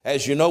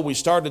As you know, we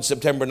started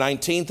September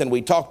 19th and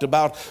we talked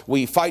about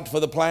we fight for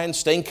the plan,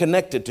 staying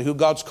connected to who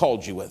God's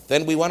called you with.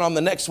 Then we went on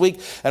the next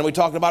week and we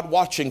talked about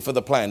watching for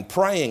the plan,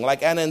 praying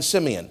like Anna and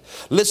Simeon,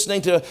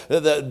 listening to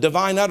the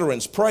divine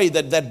utterance. Pray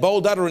that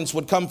bold utterance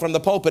would come from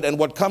the pulpit, and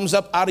what comes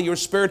up out of your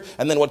spirit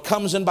and then what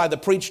comes in by the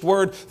preached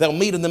word, they'll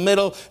meet in the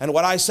middle, and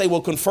what I say will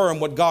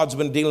confirm what God's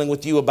been dealing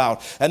with you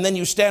about. And then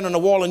you stand on the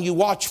wall and you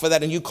watch for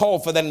that and you call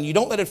for that and you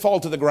don't let it fall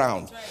to the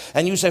ground.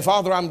 And you say,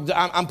 Father,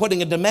 I'm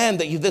putting a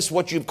demand that this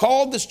what you've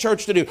called this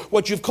church to do,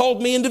 what you've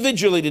called me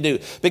individually to do.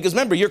 Because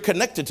remember, you're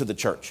connected to the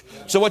church.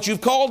 So what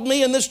you've called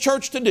me in this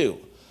church to do,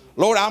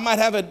 Lord, I might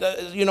have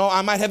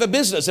I might have a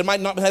business. It might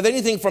not have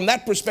anything from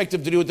that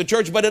perspective to do with the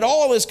church, but it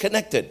all is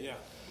connected.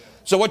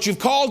 So what you've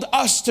called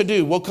us to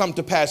do will come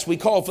to pass. We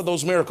call for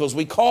those miracles.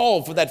 We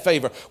call for that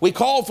favor. We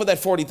call for that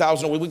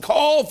 40,000. We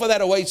call for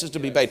that oasis to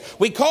be paid.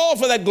 We call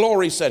for that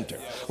glory center.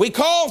 We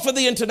call for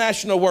the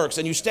international works.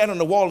 And you stand on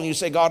the wall and you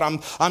say, God,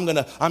 I'm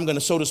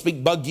gonna, so to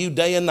speak, bug you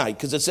day and night,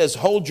 because it says,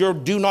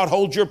 do not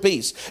hold your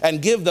peace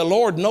and give the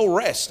Lord no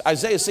rest.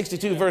 Isaiah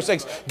 62 verse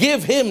 6,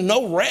 give him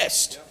no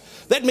rest.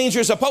 That means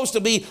you're supposed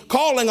to be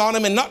calling on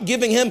him and not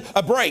giving him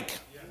a break.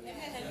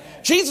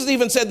 Jesus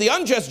even said the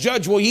unjust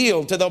judge will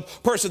yield to the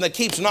person that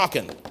keeps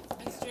knocking.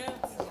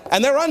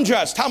 And they're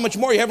unjust. How much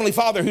more your Heavenly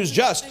Father who's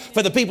just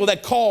for the people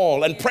that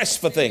call and press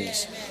for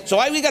things.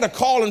 So we got to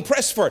call and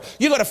press for it.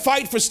 You got to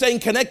fight for staying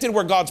connected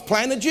where God's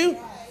planted you.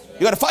 You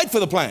got to fight for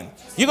the plan.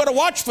 You got to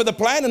watch for the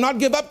plan and not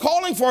give up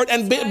calling for it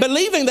and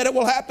believing that it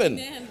will happen.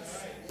 Amen.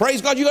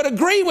 Praise God. You got to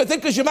agree with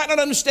it, because you might not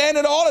understand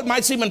it all. It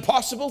might seem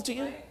impossible to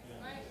you.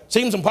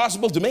 Seems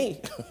impossible to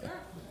me.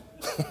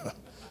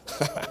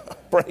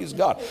 Praise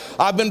God.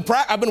 I've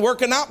been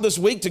working out this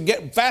week to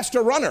get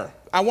faster runner.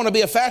 I want to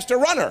be a faster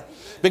runner,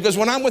 because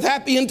when I'm with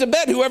Happy in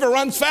Tibet, whoever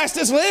runs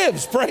fastest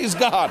lives. Praise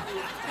God.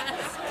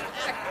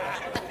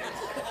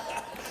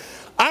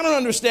 I don't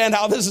understand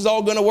how this is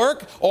all going to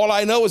work. All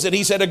I know is that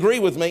he said, agree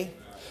with me.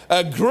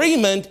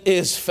 Agreement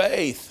is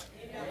faith.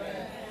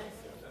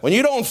 When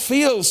you don't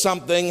feel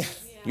something,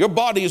 your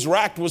body is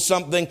racked with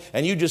something,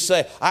 and you just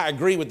say, I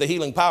agree with the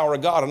healing power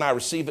of God and I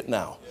receive it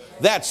now.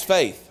 That's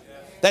faith.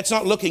 That's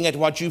not looking at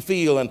what you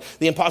feel and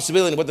the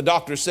impossibility of what the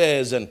doctor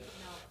says. And,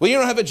 well, you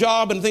don't have a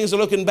job and things are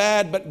looking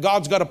bad, but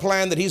God's got a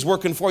plan that he's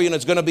working for you and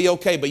it's going to be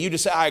okay. But you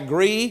just say, I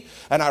agree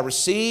and I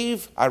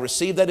receive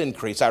that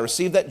increase. I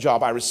receive that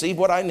job. I receive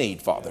what I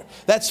need, Father.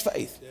 That's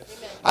faith.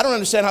 I don't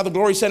understand how the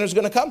Glory Center is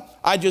going to come.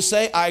 I just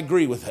say, I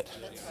agree with it.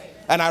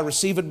 And I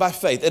receive it by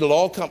faith. It'll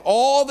all come.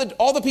 All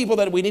the people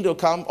that we need will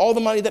come. All the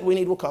money that we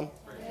need will come.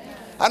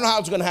 I don't know how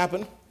it's going to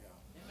happen.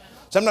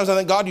 Sometimes I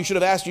think, God, you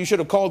should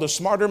have called a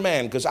smarter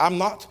man, because I'm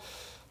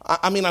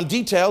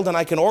detailed and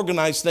I can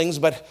organize things,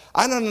 but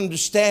I don't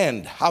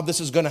understand how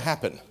this is going to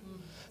happen.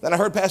 Then I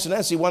heard Pastor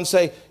Nancy once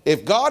say,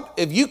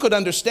 if you could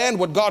understand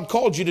what God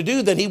called you to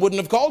do, then he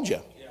wouldn't have called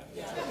you.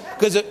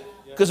 Because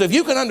if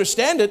you can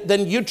understand it,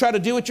 then you'd try to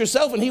do it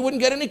yourself and he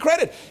wouldn't get any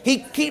credit.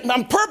 He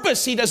on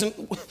purpose, he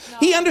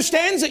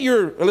understands that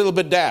you're a little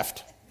bit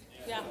daft.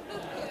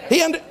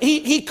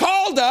 He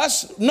called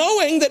us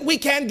knowing that we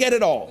can't get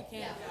it all.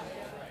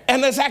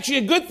 And that's actually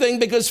a good thing,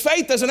 because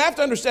faith doesn't have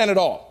to understand it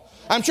all.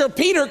 I'm sure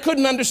Peter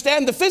couldn't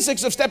understand the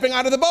physics of stepping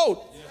out of the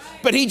boat,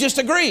 but he just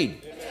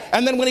agreed.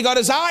 And then when he got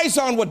his eyes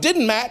on what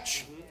didn't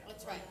match,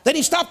 then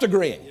he stopped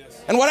agreeing.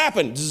 And what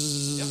happened?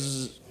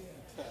 Zzz.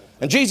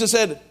 And Jesus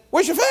said,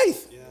 where's your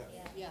faith?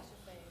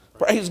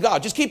 Praise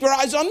God. Just keep your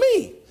eyes on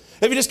me.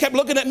 If you just kept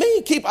looking at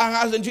me, keep our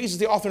eyes on Jesus,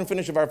 the author and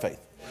finisher of our faith.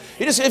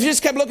 If you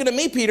just kept looking at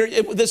me, Peter,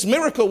 this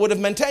miracle would have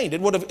maintained. It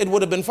would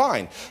have been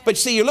fine. But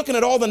see, you're looking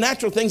at all the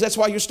natural things. That's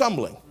why you're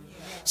stumbling.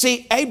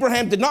 See,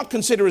 Abraham did not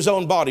consider his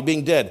own body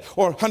being dead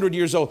or 100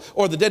 years old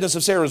or the deadness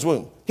of Sarah's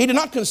womb. He did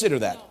not consider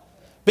that.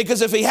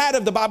 Because if he had,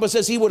 the Bible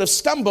says he would have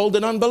stumbled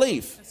in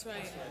unbelief. That's right.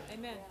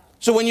 Amen.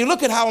 So when you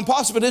look at how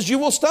impossible it is, you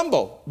will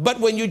stumble. But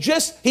when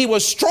he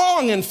was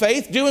strong in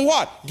faith, doing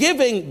what?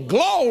 Giving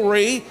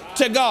glory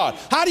to God.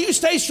 How do you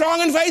stay strong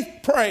in faith?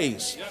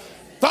 Praise.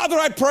 Father,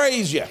 I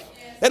praise you.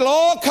 It'll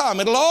all come.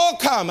 It'll all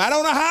come. I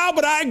don't know how,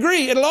 but I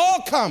agree. It'll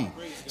all come.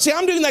 See,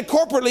 I'm doing that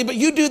corporately, but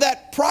you do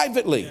that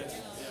privately.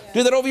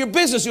 Do that over your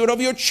business. Do it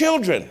over your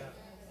children.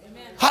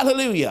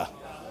 Hallelujah.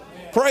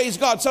 Praise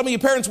God. Some of you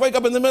parents wake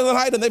up in the middle of the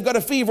night and they've got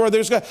a fever.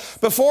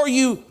 Before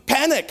you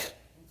panic,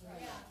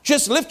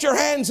 just lift your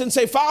hands and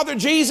say, Father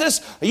Jesus,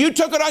 you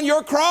took it on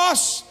your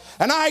cross.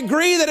 And I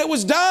agree that it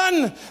was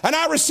done, and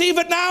I receive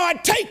it now. I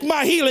take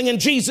my healing in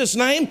Jesus'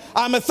 name.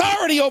 I'm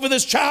authority over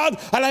this child.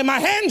 I lay my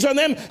hands on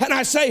them, and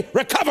I say,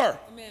 recover.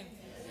 Amen.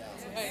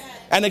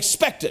 And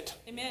expect it.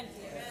 Amen.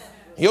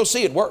 You'll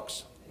see it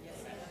works.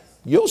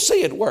 You'll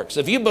see it works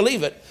if you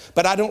believe it.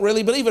 But I don't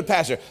really believe it,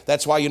 Pastor.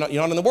 That's why you're not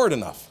in the Word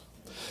enough.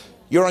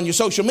 You're on your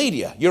social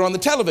media. You're on the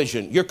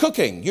television. You're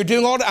cooking. You're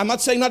doing all that. I'm not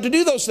saying not to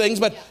do those things,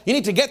 but you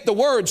need to get the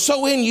Word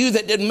so in you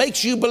that it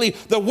makes you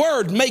believe. The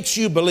Word makes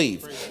you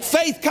believe.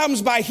 Faith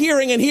comes by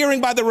hearing, and hearing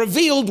by the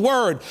revealed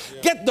Word.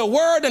 Get the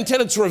Word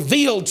until it's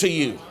revealed to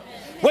you.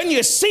 When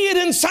you see it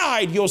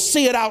inside, you'll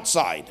see it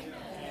outside.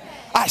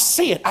 I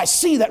see it. I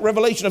see that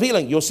revelation of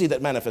healing. You'll see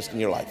that manifest in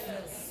your life.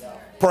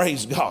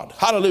 Praise God.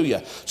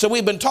 Hallelujah. So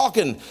we've been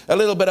talking a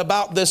little bit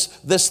about this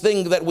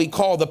thing that we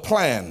call the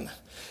plan.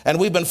 And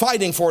we've been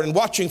fighting for it and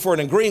watching for it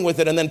and agreeing with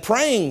it and then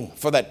praying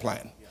for that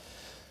plan.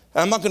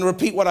 And I'm not going to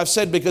repeat what I've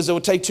said because it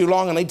would take too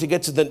long. I need to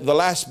get to the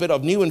last bit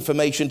of new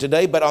information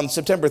today. But on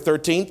September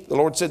 13th, the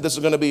Lord said this is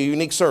going to be a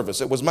unique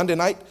service. It was Monday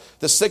night,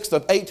 the 6th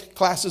of 8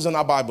 classes in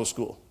our Bible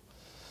school.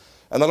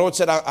 And the Lord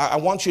said, I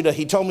want you to,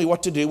 he told me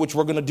what to do, which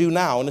we're going to do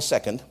now in a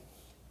second.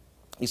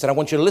 He said, I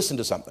want you to listen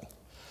to something.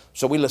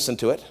 So we listened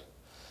to it.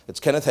 It's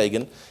Kenneth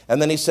Hagin.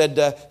 And then he said,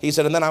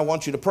 and then I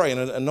want you to pray. And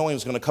an anointing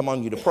is going to come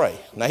on you to pray.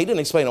 Now, he didn't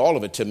explain all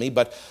of it to me,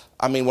 but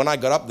I mean, when I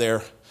got up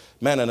there,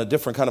 man, and a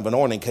different kind of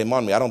anointing came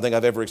on me. I don't think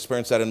I've ever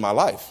experienced that in my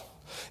life.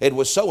 It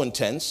was so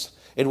intense.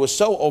 It was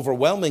so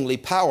overwhelmingly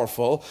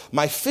powerful.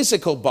 My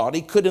physical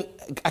body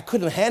I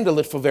couldn't handle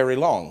it for very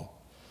long.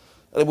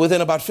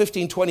 Within about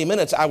 15, 20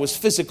 minutes, I was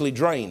physically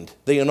drained.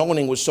 The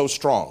anointing was so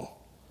strong.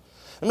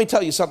 Let me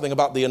tell you something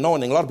about the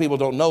anointing. A lot of people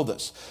don't know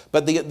this.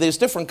 But there's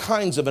different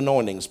kinds of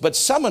anointings. But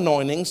some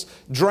anointings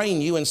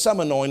drain you and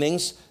some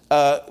anointings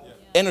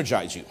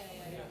energize you.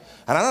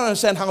 And I don't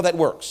understand how that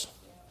works.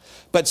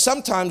 But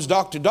sometimes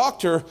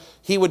Doctor,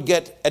 he would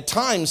get at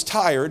times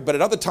tired, but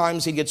at other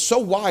times he'd get so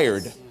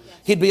wired,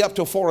 he'd be up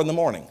till 4 in the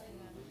morning.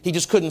 He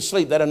just couldn't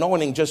sleep. That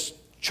anointing just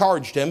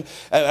charged him.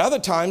 At other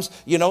times,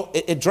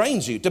 it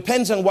drains you.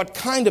 Depends on what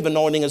kind of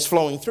anointing is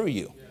flowing through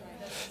you.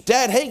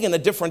 Dad Hagin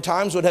at different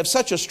times would have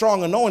such a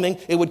strong anointing,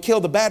 it would kill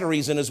the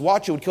batteries in his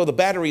watch. It would kill the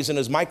batteries in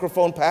his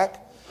microphone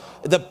pack.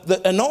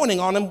 The anointing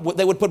on him,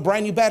 they would put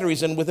brand new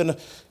batteries in within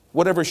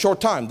whatever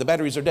short time. The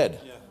batteries are dead.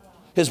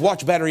 His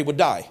watch battery would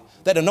die.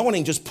 That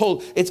anointing just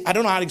pulled. I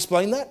don't know how to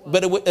explain that,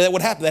 but it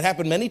would happen. That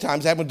happened many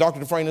times. It happened with Dr.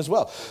 Dufresne as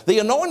well. The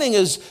anointing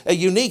is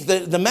unique.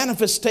 The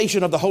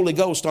manifestation of the Holy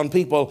Ghost on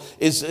people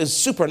is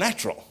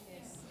supernatural.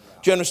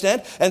 Do you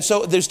understand? And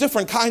so there's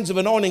different kinds of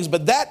anointings,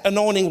 but that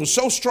anointing was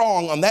so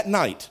strong on that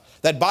night,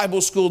 that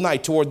Bible school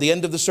night toward the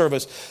end of the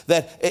service,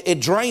 that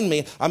it drained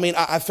me. I mean,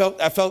 I felt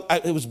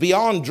it was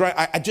beyond drain.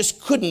 I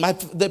just couldn't.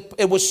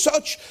 It was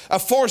such a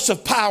force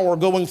of power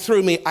going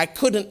through me. I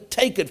couldn't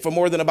take it for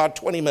more than about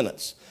 20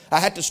 minutes. I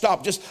had to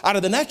stop. Just out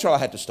of the natural, I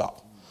had to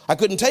stop. I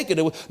couldn't take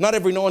it. Not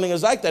every anointing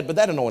is like that, but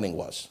that anointing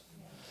was.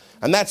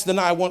 And that's the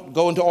night. I won't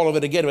go into all of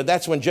it again, but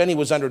that's when Jenny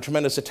was under a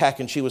tremendous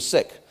attack and she was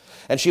sick.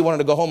 And she wanted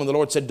to go home, and the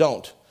Lord said,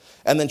 don't.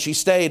 And then she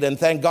stayed, and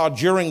thank God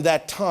during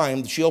that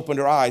time, she opened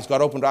her eyes.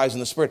 God opened her eyes in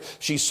the Spirit.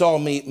 She saw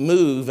me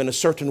move in a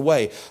certain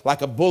way,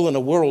 like a bull in a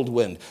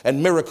whirlwind,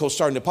 and miracles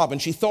starting to pop.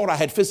 And she thought I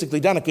had physically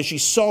done it because she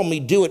saw me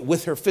do it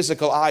with her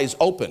physical eyes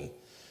open.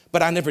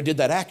 But I never did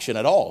that action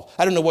at all.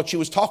 I don't know what she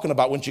was talking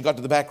about when she got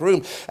to the back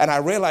room. And I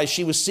realized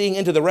she was seeing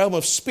into the realm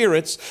of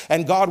spirits,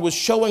 and God was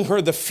showing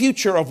her the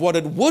future of what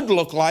it would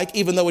look like,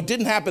 even though it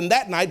didn't happen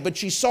that night, but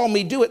she saw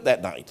me do it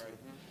that night,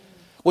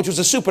 which was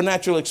a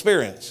supernatural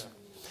experience.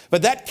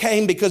 But that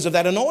came because of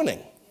that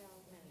anointing.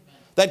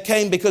 That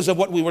came because of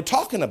what we were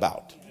talking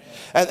about.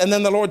 And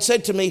then the Lord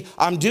said to me,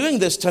 I'm doing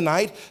this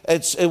tonight.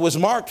 It was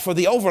marked for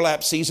the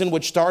overlap season,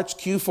 which starts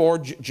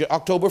Q4,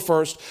 October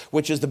 1st,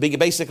 which is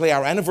basically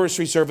our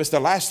anniversary service, the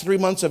last 3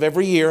 months of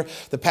every year.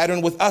 The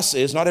pattern with us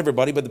is, not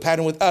everybody, but the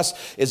pattern with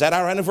us is at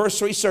our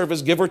anniversary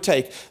service, give or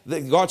take,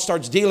 God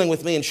starts dealing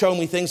with me and showing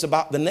me things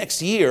about the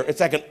next year. It's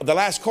like the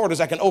last quarter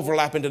is like an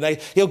overlap into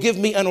today. He'll give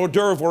me an hors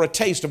d'oeuvre or a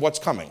taste of what's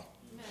coming.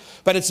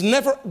 But it's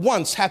never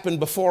once happened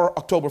before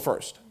October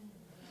 1st.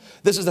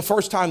 This is the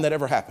first time that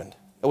ever happened.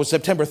 It was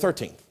September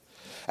 13th.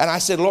 And I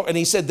said, Lord, and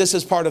he said, this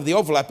is part of the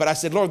overlap. But I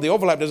said, Lord, the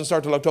overlap doesn't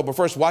start till October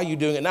 1st. Why are you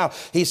doing it now?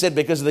 He said,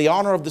 because of the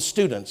honor of the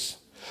students.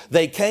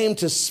 They came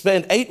to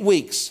spend 8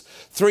 weeks,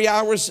 3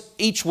 hours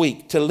each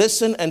week, to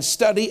listen and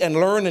study and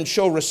learn and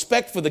show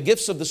respect for the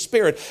gifts of the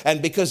Spirit.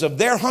 And because of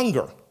their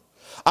hunger,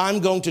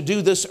 I'm going to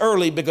do this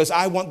early because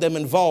I want them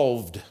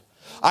involved.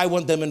 I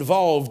want them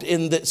involved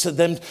in this, so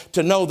them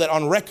to know that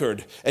on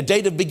record, a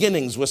date of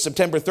beginnings was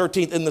September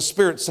 13th in the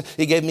Spirit.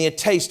 He gave me a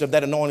taste of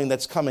that anointing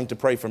that's coming to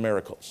pray for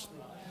miracles.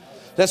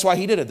 That's why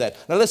he did it that.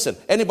 Now listen,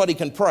 anybody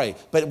can pray,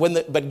 but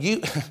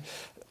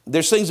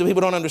there's things that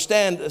people don't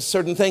understand,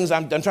 certain things.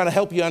 I'm trying to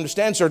help you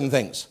understand certain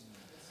things.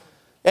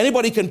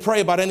 Anybody can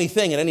pray about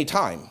anything at any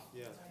time.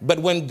 But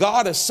when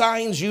God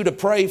assigns you to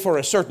pray for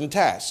a certain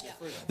task,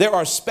 there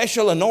are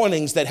special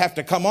anointings that have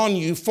to come on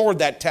you for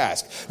that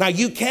task. Now,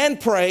 you can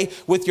pray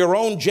with your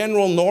own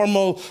general,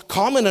 normal,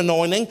 common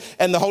anointing,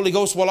 and the Holy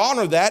Ghost will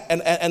honor that.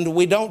 And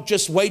we don't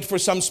just wait for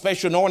some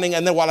special anointing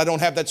and then, well, I don't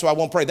have that, so I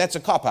won't pray. That's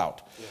a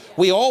cop-out.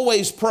 We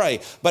always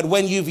pray. But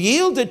when you've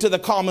yielded to the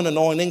common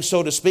anointing,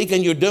 so to speak,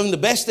 and you're doing the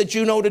best that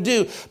you know to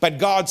do, but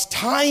God's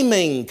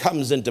timing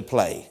comes into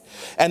play,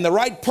 and the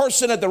right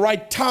person at the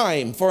right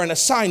time for an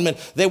assignment,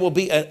 there will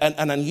be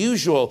an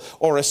unusual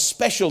or a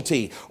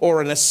specialty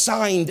or an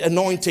assigned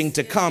anointing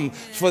to come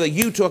for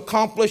you to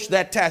accomplish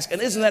that task.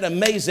 And isn't that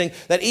amazing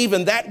that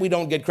even that we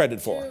don't get credit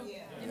for?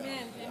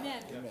 Amen.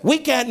 We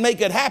can't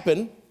make it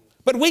happen,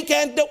 but we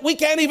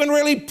can't even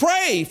really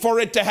pray for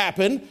it to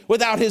happen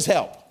without his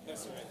help.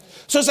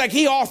 So it's like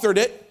he authored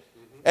it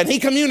and he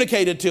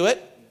communicated to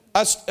it.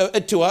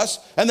 to us.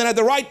 And then at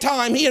the right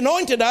time, he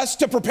anointed us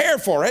to prepare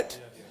for it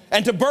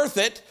and to birth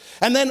it.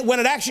 And then when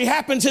it actually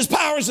happens, his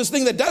power is this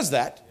thing that does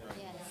that.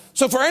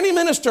 So for any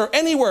minister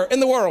anywhere in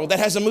the world that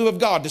has a move of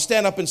God to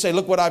stand up and say,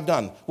 look what I've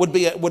done, would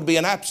be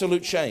an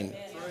absolute shame.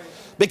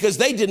 Because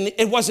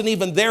it wasn't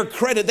even their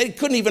credit. They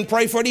couldn't even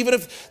pray for it, even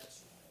if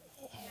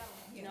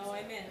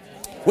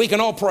we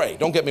can all pray.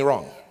 Don't get me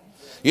wrong.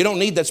 You don't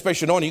need that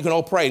special anointing. You can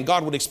all pray. And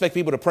God would expect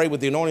people to pray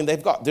with the anointing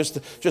they've got.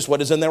 Just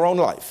what is in their own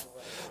life.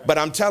 But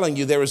I'm telling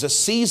you, there is a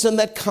season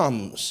that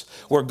comes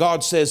where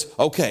God says,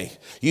 okay,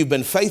 you've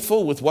been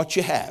faithful with what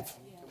you have.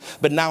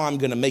 But now I'm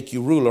going to make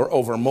you ruler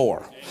over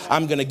more.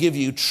 I'm going to give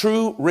you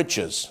true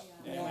riches.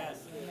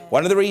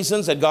 One of the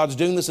reasons that God's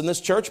doing this in this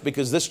church,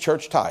 because this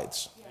church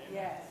tithes.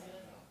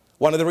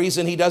 One of the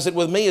reasons he does it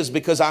with me is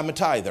because I'm a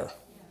tither.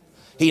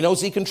 He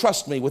knows he can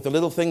trust me with the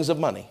little things of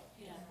money.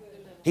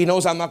 He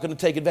knows I'm not going to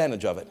take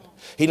advantage of it.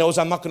 He knows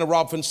I'm not going to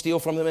rob and steal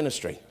from the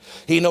ministry.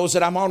 He knows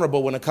that I'm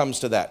honorable when it comes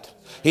to that.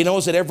 He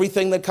knows that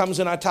everything that comes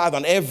in, I tithe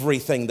on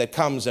everything that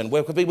comes in.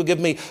 When people give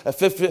me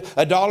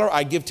 $1,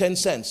 I give 10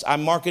 cents. I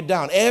mark it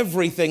down.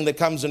 Everything that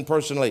comes in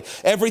personally.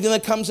 Everything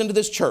that comes into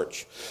this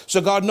church. So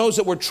God knows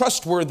that we're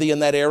trustworthy in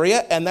that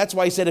area. And that's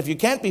why he said, if you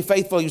can't be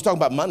faithful, he was talking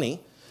about money.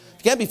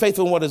 If you can't be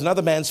faithful in what is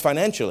another man's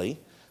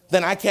financially,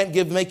 then I can't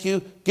give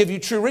you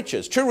true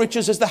riches. True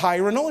riches is the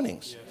higher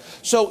anointings.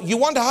 So you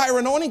want a higher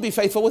anointing? Be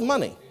faithful with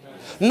money.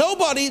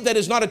 Nobody that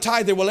is not a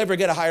tither will ever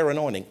get a higher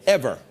anointing.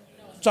 Ever.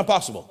 It's not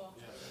possible.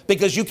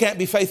 Because you can't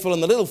be faithful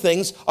in the little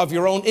things of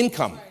your own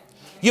income.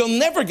 You'll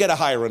never get a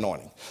higher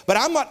anointing. But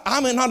I'm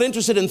not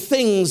interested in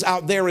things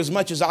out there as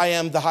much as I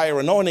am the higher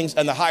anointings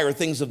and the higher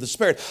things of the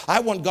Spirit. I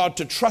want God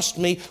to trust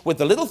me with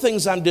the little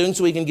things I'm doing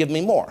so he can give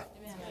me more.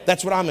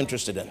 That's what I'm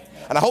interested in.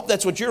 And I hope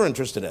that's what you're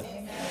interested in.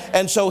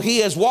 And so he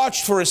has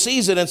watched for a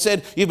season and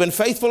said, you've been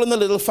faithful in the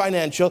little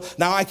financial.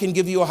 Now I can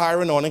give you a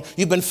higher anointing.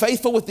 You've been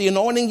faithful with the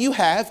anointing you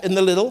have in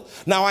the little.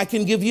 Now I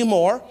can give you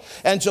more.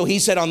 And so he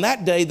said on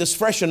that day, this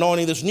fresh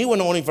anointing, this new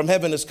anointing from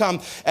heaven has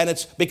come. And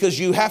it's because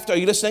you have to, are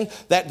you listening?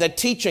 That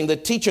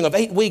teaching of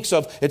 8 weeks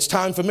of it's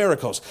time for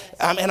miracles.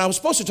 And I was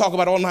supposed to talk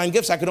about all 9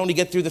 gifts. I could only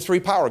get through the 3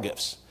 power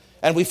gifts.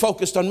 And we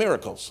focused on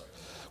miracles.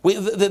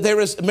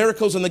 There is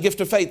miracles in the gift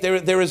of faith.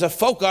 There is a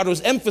folk God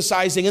was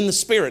emphasizing in the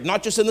spirit,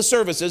 not just in the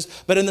services,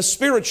 but in the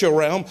spiritual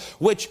realm,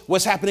 which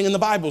was happening in the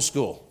Bible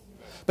school.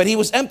 But he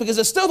was because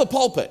it's still the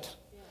pulpit.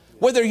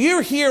 Whether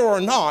you're here or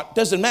not,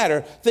 doesn't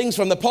matter. Things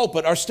from the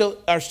pulpit are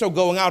still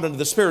going out into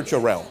the spiritual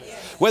realm.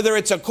 Whether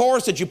it's a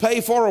course that you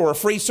pay for or a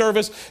free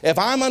service, if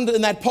I'm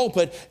in that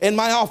pulpit in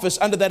my office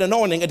under that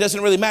anointing, it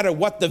doesn't really matter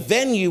what the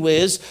venue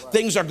is.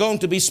 Things are going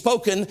to be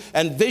spoken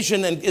and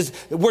vision, and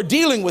we're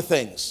dealing with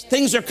things.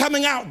 Things are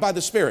coming out by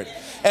the Spirit.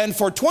 And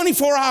for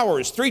 24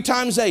 hours, 3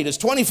 times 8 is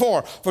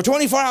 24. For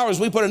 24 hours,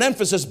 we put an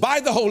emphasis by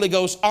the Holy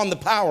Ghost on the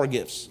power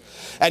gifts.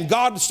 And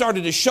God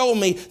started to show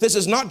me this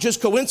is not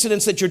just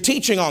coincidence that you're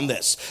teaching on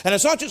this. And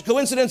it's not just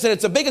coincidence that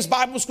it's the biggest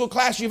Bible school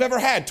class you've ever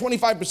had.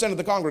 25% of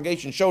the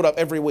congregation showed up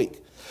every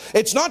week.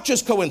 It's not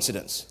just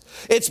coincidence.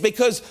 It's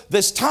because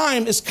this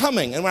time is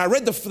coming. And when I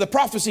read the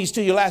prophecies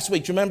to you last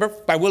week, do you remember?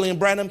 By William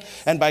Branham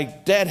and by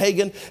Dad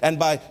Hagin and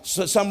by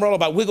Summerall,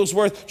 about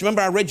Wigglesworth. Do you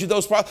remember I read you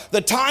those?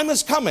 The time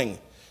is coming.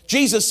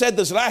 Jesus said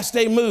this last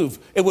day move,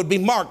 it would be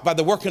marked by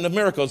the working of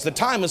miracles. The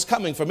time is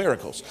coming for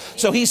miracles.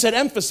 So he said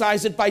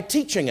emphasize it by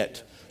teaching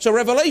it. So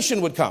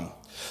revelation would come.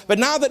 But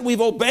now that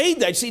we've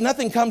obeyed that, see,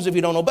 nothing comes if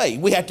you don't obey.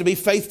 We have to be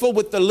faithful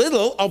with the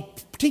little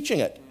of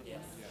teaching it.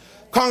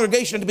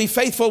 Congregation to be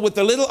faithful with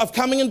the little of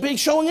coming and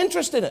showing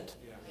interest in it.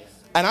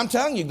 And I'm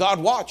telling you, God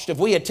watched. If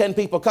we had 10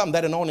 people come,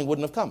 that anointing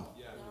wouldn't have come.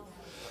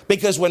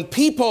 Because when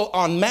people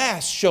en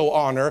masse show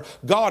honor,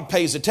 God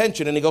pays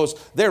attention and he goes,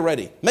 they're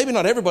ready. Maybe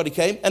not everybody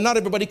came and not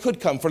everybody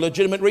could come for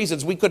legitimate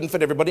reasons. We couldn't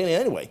fit everybody in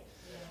anyway.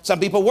 Some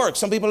people work.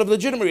 Some people have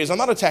legitimate reasons. I'm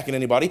not attacking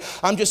anybody.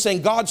 I'm just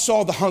saying God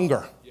saw the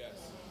hunger.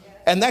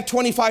 And that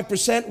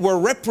 25% were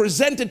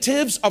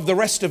representatives of the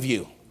rest of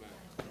you.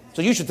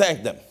 So you should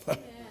thank them.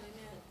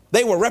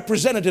 They were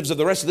representatives of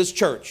the rest of this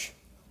church.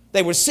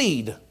 They were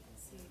seed.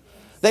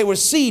 They were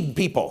seed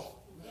people.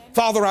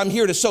 Father, I'm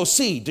here to sow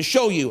seed, to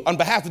show you on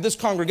behalf of this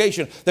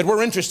congregation that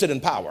we're interested in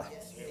power.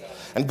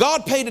 And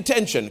God paid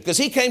attention because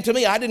he came to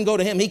me. I didn't go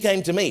to him. He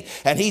came to me.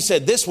 And he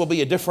said, this will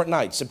be a different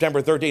night,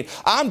 September 13th.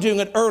 I'm doing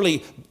it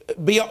early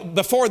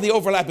before the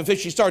overlap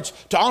officially starts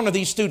to honor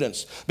these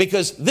students.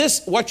 Because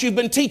what you've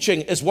been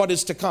teaching is what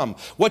is to come.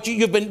 What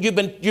you've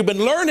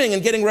been learning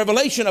and getting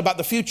revelation about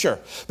the future.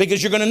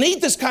 Because you're going to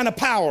need this kind of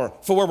power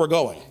for where we're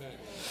going.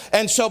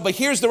 And so, but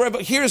here's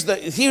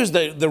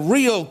the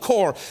real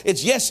core.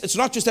 It's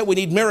not just that we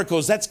need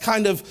miracles. That's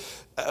kind of,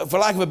 for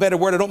lack of a better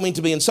word, I don't mean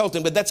to be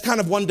insulting, but that's kind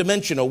of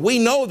one-dimensional. We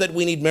know that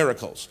we need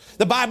miracles.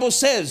 The Bible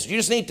says you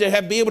just need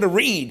to be able to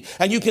read,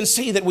 and you can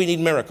see that we need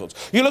miracles.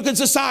 You look at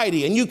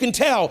society, and you can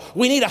tell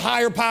we need a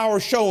higher power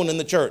shown in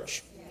the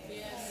church.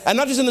 And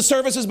not just in the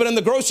services, but in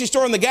the grocery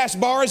store, in the gas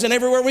bars, and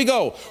everywhere we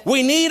go.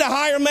 We need a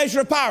higher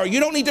measure of power.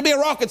 You don't need to be a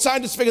rocket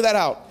scientist to figure that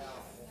out.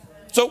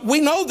 So we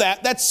know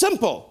that. That's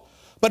simple.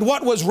 But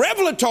what was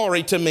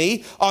revelatory to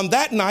me on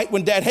that night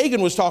when Dad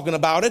Hagin was talking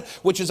about it,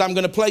 which is I'm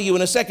going to play you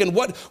in a second,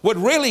 what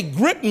really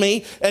gripped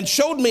me and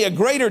showed me a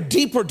greater,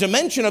 deeper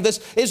dimension of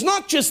this is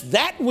not just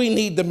that we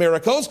need the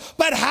miracles,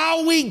 but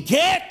how we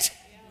get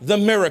the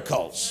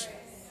miracles.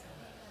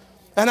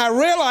 And I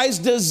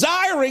realized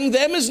desiring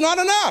them is not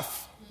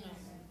enough.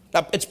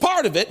 Now, it's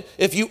part of it.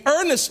 If you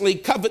earnestly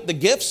covet the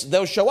gifts,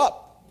 they'll show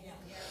up.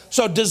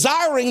 So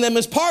desiring them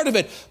is part of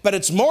it, but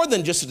it's more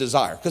than just a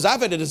desire, because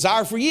I've had a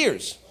desire for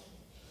years.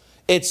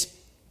 It's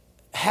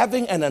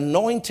having an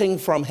anointing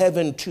from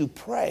heaven to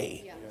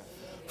pray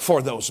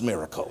for those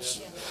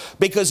miracles.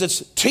 Because it's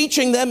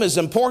teaching them is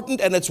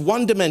important and it's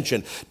one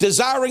dimension.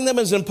 Desiring them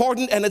is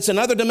important and it's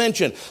another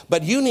dimension.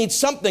 But you need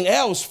something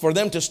else for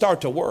them to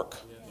start to work.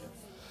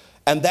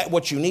 And that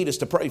what you need is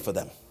to pray for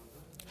them.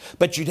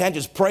 But you can't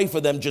just pray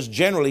for them just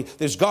generally.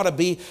 There's got to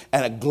be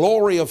a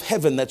glory of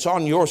heaven that's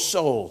on your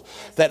soul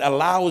that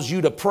allows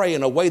you to pray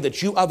in a way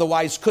that you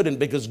otherwise couldn't,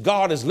 because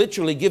God is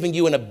literally giving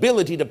you an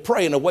ability to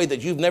pray in a way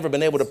that you've never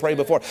been able to pray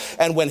before.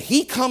 And when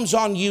he comes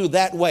on you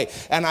that way,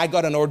 and I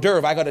got an hors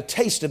d'oeuvre, I got a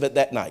taste of it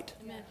that night.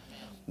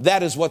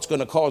 That is what's going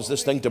to cause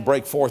this thing to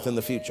break forth in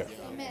the future.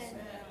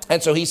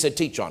 And so he said,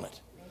 teach on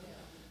it.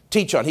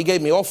 Teach on. He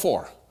gave me all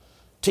four.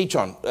 Teach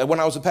on.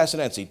 When I was at Pastor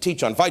Nancy,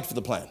 teach on, fight for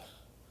the plan.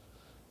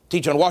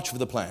 Teach on, watch for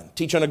the plan.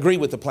 Teach on, agree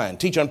with the plan.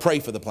 Teach on, pray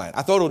for the plan.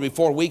 I thought it would be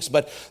 4 weeks,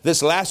 but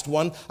this last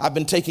one I've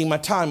been taking my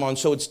time on,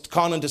 so it's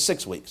gone into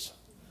 6 weeks.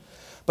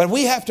 But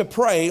we have to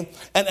pray,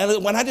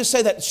 and when I just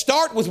say that,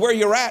 start with where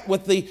you're at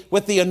with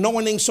the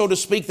anointing, so to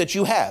speak, that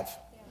you have.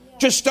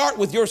 Just start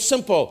with your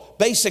simple,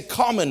 basic,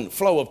 common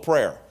flow of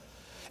prayer.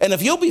 And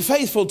if you'll be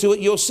faithful to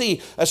it, you'll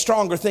see a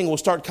stronger thing will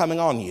start coming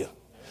on you.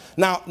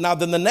 Now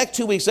then the next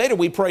 2 weeks later,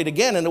 we prayed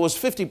again, and it was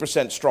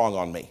 50% strong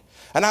on me.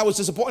 And I was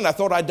disappointed. I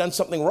thought I'd done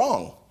something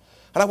wrong.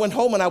 And I went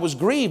home and I was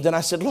grieved, and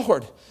I said,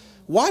 Lord,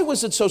 why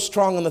was it so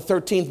strong on the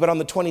 13th, but on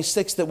the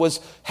 26th it was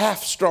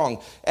half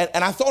strong? And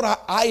I thought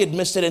I had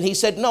missed it. And he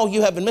said, no,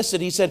 you haven't missed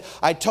it. He said,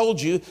 I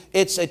told you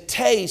it's a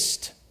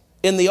taste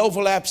in the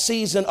overlap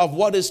season of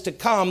what is to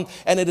come,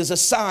 and it is a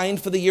sign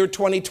for the year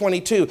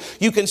 2022.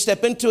 You can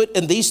step into it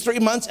in these 3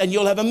 months and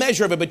you'll have a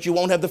measure of it, but you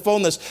won't have the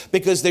fullness,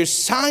 because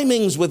there's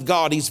timings with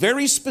God. He's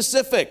very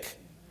specific.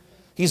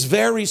 He's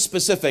very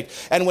specific.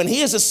 And when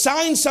he has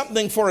assigned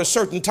something for a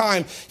certain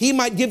time, he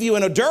might give you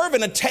an hors d'oeuvre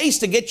and a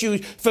taste to get you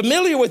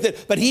familiar with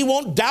it, but he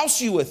won't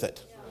douse you with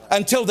it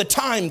until the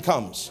time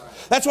comes.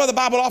 That's why the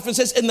Bible often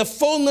says, in the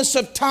fullness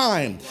of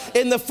time,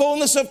 in the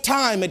fullness of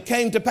time it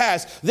came to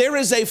pass. There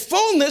is a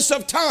fullness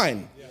of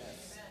time.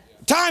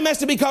 Time has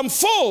to become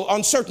full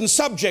on certain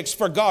subjects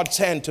for God's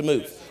hand to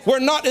move. We're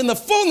not in the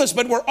fullness,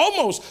 but we're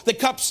almost, the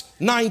cup's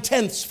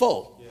 9/10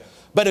 full.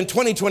 But in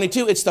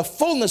 2022, it's the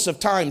fullness of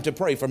time to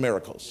pray for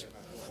miracles.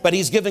 But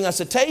he's giving us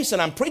a taste,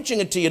 and I'm preaching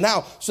it to you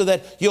now so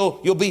that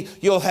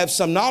you'll have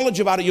some knowledge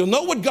about it. You'll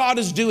know what God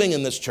is doing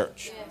in this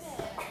church.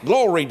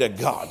 Glory to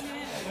God.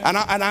 And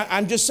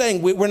I'm just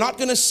saying, we're not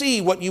going to see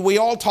what we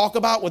all talk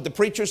about, what the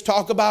preachers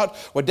talk about,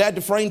 what Dad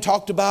Dufresne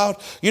talked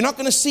about. You're not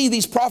going to see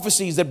these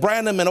prophecies that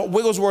Branham and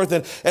Wigglesworth,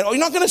 and you're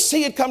not going to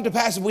see it come to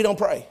pass if we don't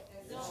pray.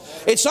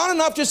 It's not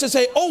enough just to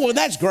say, oh, well,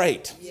 that's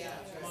great.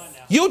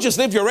 You'll just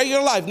live your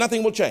regular life.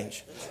 Nothing will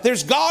change.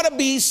 There's got to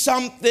be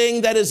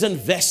something that is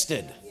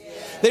invested.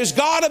 There's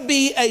got to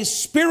be a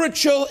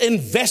spiritual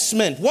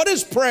investment. What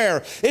is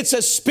prayer? It's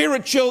a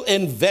spiritual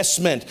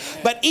investment.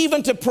 But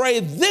even to pray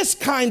this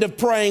kind of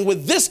praying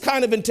with this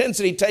kind of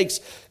intensity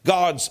takes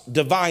God's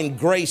divine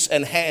grace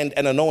and hand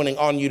and anointing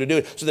on you to do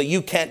it, so that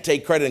you can't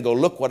take credit and go,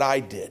 look what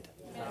I did.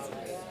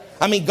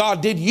 I mean, God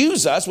did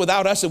use us.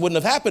 Without us, it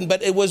wouldn't have happened,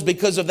 but it was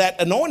because of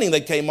that anointing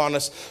that came on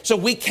us. So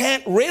we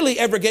can't really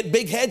ever get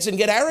big heads and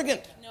get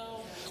arrogant. No.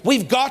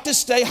 We've got to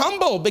stay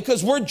humble,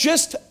 because we're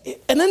just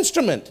an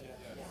instrument.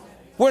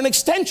 We're an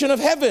extension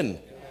of heaven.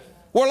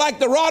 We're like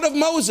the rod of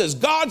Moses.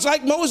 God's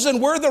like Moses, and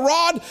we're the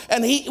rod,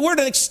 and we're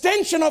an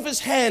extension of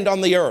his hand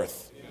on the earth.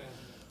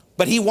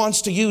 But he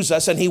wants to use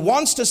us, and he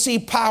wants to see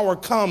power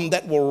come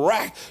that will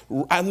rock.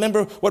 I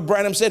remember what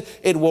Branham said,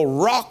 it will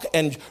rock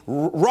and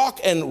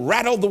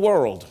rattle the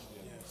world.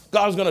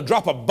 God's going to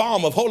drop a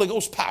bomb of Holy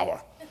Ghost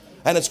power,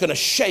 and it's going to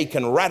shake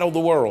and rattle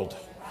the world.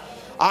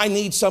 I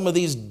need some of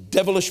these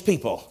devilish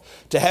people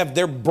to have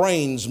their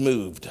brains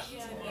moved.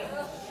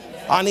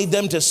 I need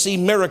them to see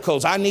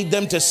miracles. I need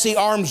them to see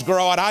arms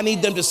grow out. I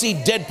need them to see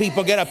dead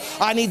people get up.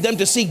 I need them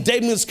to see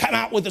demons come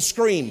out with a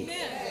scream.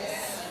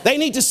 They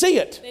need to see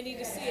it.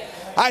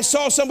 I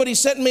saw somebody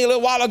sent me a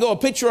little while ago a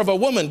picture of a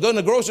woman going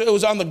to grocery. It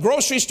was on the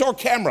grocery store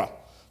camera,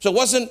 so it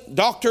wasn't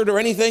doctored or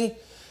anything.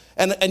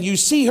 And you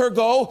see her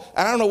go,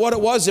 and I don't know what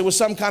it was. It was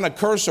some kind of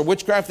curse or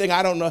witchcraft thing.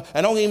 I don't know.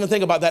 And don't even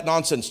think about that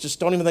nonsense. Just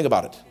don't even think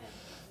about it.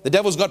 The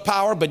devil's got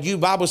power, but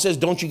Bible says,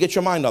 don't you get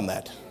your mind on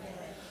that.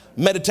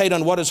 Meditate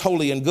on what is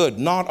holy and good,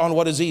 not on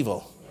what is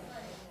evil.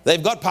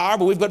 They've got power,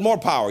 but we've got more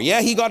power.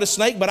 Yeah, he got a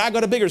snake, but I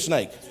got a bigger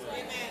snake. Do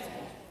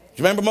you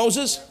remember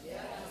Moses?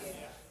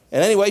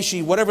 And anyway,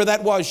 whatever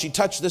that was, she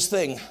touched this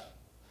thing.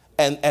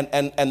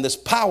 And this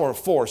power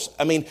force.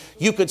 I mean,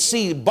 you could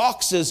see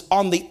boxes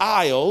on the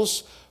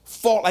aisles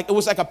fall, like it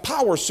was like a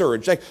power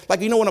surge, like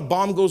you know when a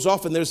bomb goes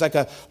off and there's like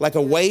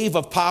a wave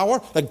of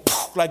power,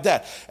 like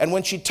that. And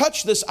when she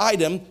touched this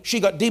item, she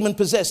got demon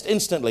possessed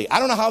instantly. I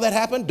don't know how that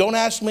happened. Don't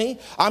ask me.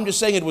 I'm just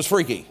saying it was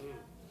freaky.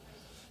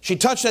 She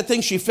touched that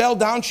thing, she fell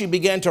down, she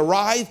began to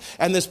writhe,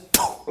 and this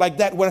like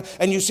that went,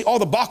 and you see all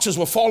the boxes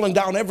were falling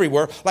down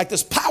everywhere, like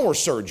this power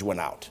surge went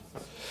out.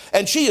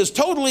 And she's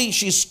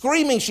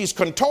screaming, she's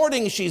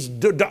contorting,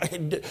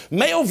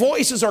 male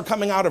voices are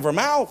coming out of her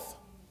mouth.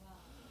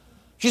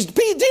 She's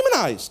being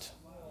demonized.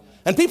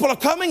 And people are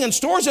coming in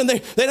stores and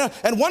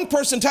and one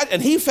person touched,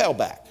 and he fell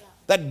back.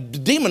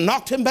 That demon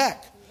knocked him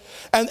back.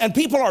 And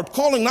people are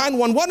calling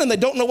 911 and they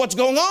don't know what's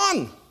going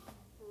on.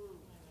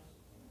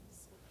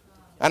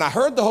 And I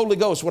heard the Holy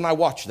Ghost when I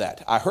watched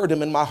that. I heard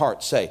him in my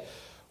heart say,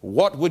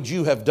 what would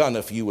you have done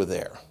if you were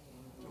there?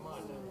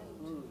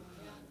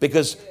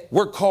 Because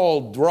we're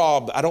called,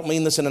 Rob, I don't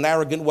mean this in an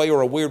arrogant way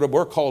or a weird way,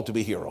 we're called to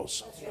be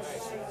heroes.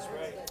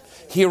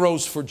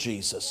 Heroes for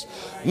Jesus.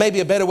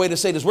 Maybe a better way to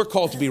say it is we're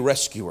called to be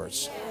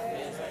rescuers.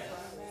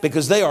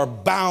 Because they are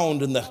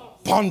bound in the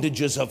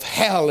bondages of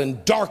hell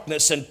and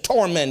darkness and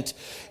torment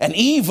and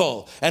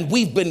evil. And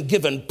we've been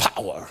given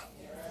power.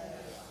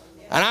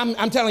 And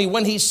I'm telling you,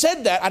 when he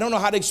said that, I don't know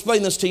how to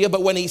explain this to you,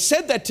 but when he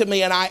said that to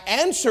me and I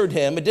answered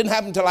him, it didn't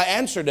happen until I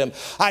answered him.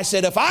 I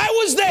said, if I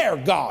was there,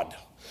 God,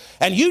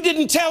 and you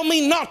didn't tell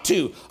me not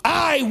to,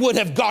 I would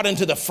have got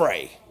into the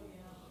fray.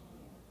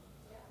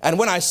 And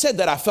when I said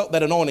that, I felt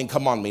that anointing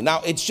come on me.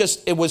 Now,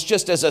 it was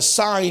just as a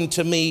sign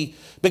to me,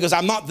 because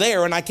I'm not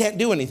there and I can't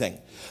do anything.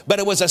 But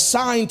it was a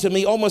sign to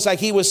me, almost like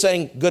he was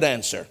saying, good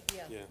answer.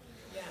 Yeah.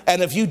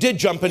 And if you did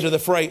jump into the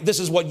fray, this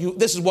is what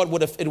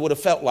it would have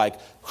felt like.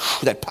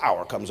 That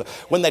power comes.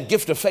 When that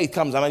gift of faith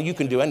comes, I mean, you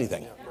can do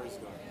anything.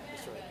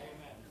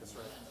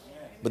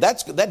 But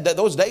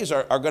those days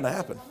are going to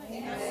happen.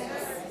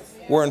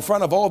 We're in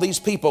front of all these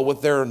people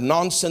with their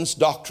nonsense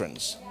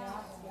doctrines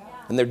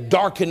and their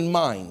darkened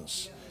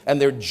minds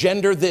and their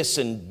gender this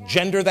and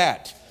gender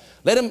that.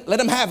 Let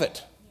them have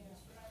it.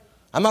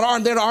 I'm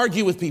not there to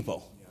argue with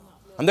people.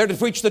 I'm there to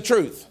preach the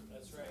truth.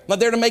 I'm not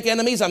there to make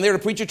enemies. I'm there to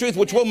preach the truth,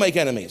 which will make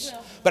enemies.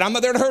 But I'm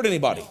not there to hurt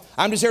anybody.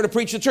 I'm just here to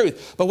preach the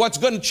truth. But what's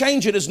going to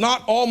change it is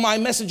not all my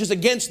messages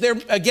against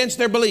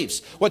their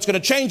beliefs. What's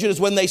going to change it is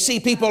when they see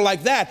people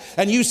like that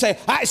and you say,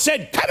 I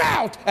said, come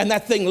out. And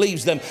that thing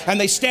leaves them. And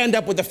they stand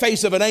up with the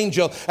face of an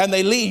angel and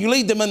you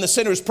lead them in the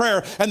sinner's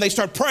prayer and they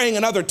start praying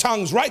in other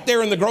tongues right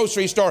there in the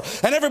grocery store.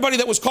 And everybody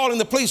that was calling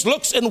the police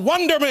looks in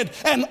wonderment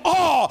and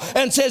awe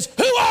and says,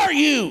 who are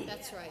you?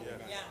 That's right.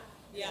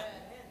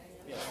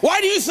 Why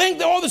do you think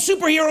that all the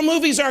superhero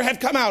movies have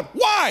come out?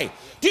 Why?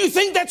 Do you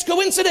think that's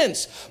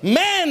coincidence?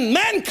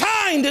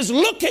 Mankind is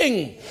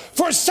looking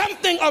for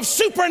something of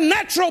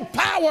supernatural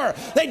power.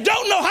 They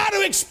don't know how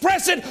to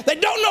express it. They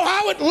don't know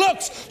how it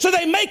looks. So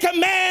they make a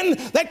man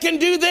that can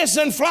do this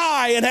and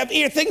fly and have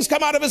things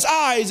come out of his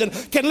eyes and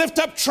can lift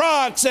up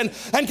trucks and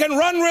can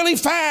run really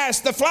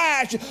fast, the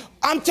Flash.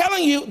 I'm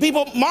telling you,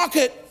 people mock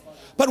it.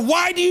 But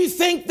why do you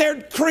think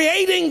they're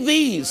creating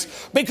these?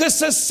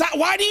 Because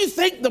why do you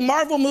think the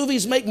Marvel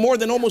movies make more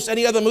than almost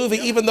any other movie,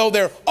 even though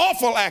they're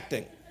awful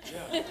acting?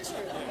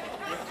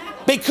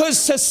 Because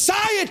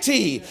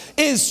society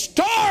is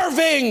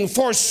starving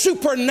for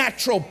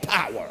supernatural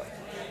power.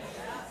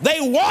 They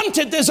want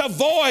it. There's a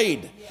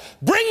void.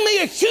 Bring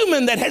me a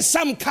human that has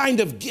some kind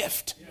of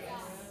gift.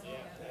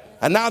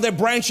 And now they're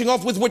branching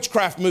off with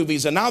witchcraft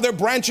movies. And now they're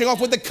branching off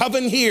with the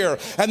coven here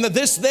and the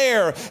this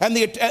there. And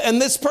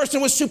this person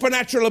with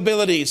supernatural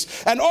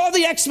abilities. And all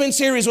the X-Men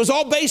series was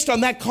all based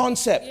on that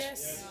concept.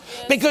 Yes.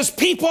 Because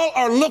people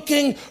are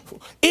looking,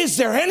 is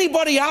there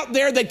anybody out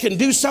there that can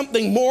do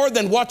something more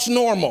than what's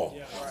normal?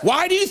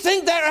 Why do you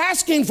think they're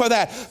asking for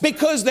that?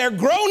 Because they're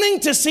groaning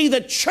to see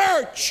the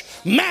church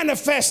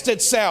manifest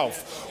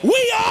itself.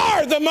 We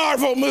are the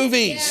Marvel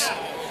movies.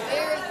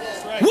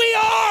 We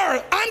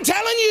are. I'm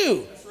telling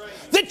you.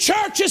 The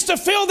church is to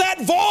fill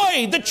that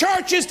void. The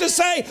church is to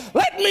say,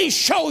 let me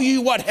show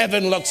you what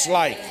heaven looks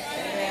like.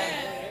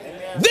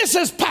 This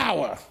is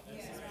power.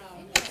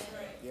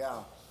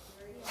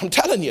 I'm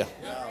telling you.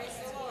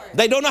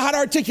 They don't know how to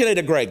articulate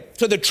it, Greg.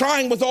 So they're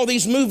trying with all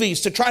these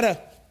movies to try to.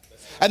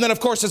 And then, of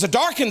course, there's a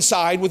darkened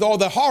side with all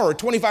the horror.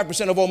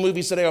 25% of all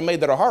movies today are made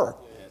that are horror.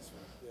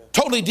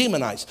 Totally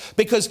demonized.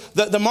 Because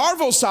the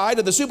Marvel side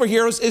of the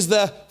superheroes is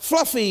the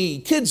fluffy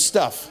kids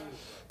stuff.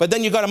 But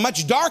then you've got a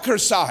much darker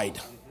side.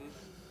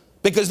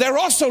 Because they're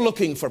also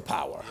looking for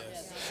power.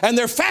 And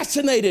they're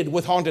fascinated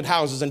with haunted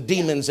houses and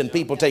demons and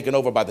people taken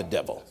over by the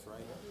devil.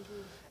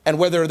 And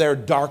whether they're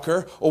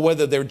darker or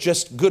whether they're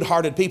just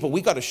good-hearted people,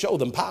 we got to show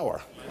them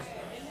power.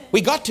 We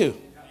got to.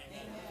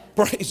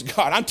 Praise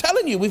God. I'm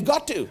telling you, we've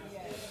got to.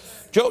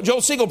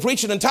 Joel Siegel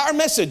preached an entire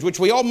message, which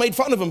we all made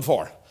fun of him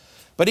for.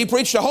 But he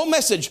preached a whole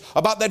message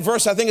about that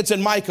verse, I think it's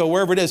in Micah,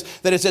 wherever it is,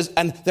 that it says,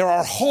 and there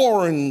are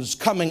horns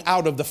coming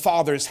out of the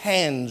Father's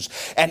hands,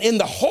 and in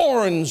the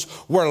horns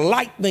were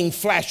lightning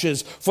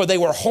flashes, for they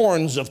were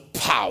horns of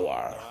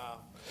power.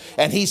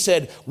 And he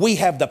said, we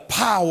have the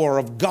power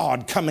of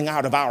God coming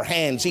out of our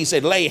hands. He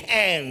said, lay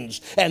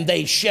hands and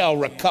they shall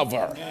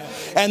recover.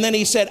 And then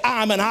he said,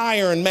 I'm an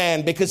Iron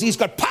Man, because he's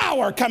got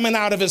power coming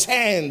out of his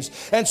hands.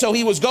 And so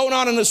he was going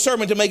on in his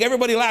sermon to make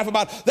everybody laugh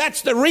about,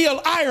 that's the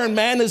real Iron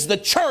Man, is the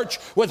church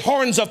with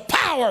horns of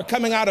power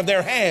coming out of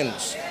their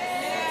hands.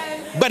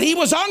 But he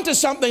was onto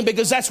something,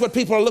 because that's what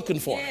people are looking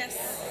for.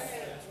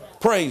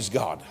 Praise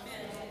God.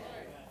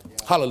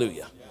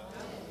 Hallelujah.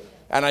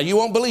 And you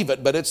won't believe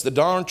it, but it's the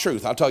darn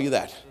truth. I'll tell you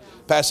that.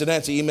 Pastor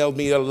Nancy emailed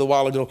me a little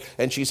while ago,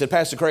 and she said,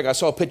 Pastor Craig, I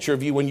saw a picture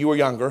of you when you were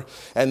younger.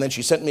 And then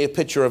she sent me a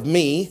picture of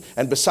me,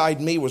 and beside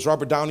me was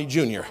Robert Downey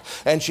Jr.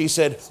 And she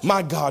said,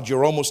 my God,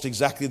 you're almost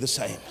exactly the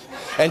same.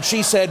 And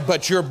she said,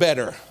 but you're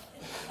better.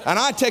 And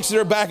I texted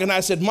her back and I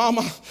said,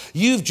 Mama,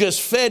 you've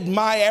just fed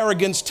my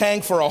arrogance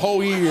tank for a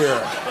whole year.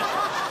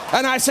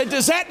 And I said,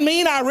 does that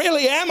mean I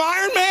really am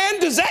Iron Man?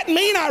 Does that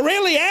mean I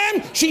really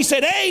am? She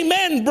said,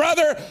 amen,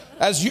 brother,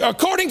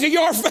 according to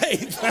your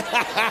faith.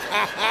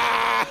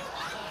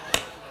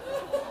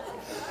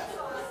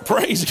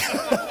 Praise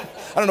God.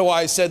 I don't know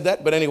why I said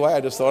that, but anyway,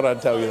 I just thought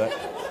I'd tell you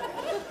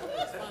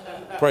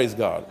that. Praise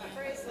God.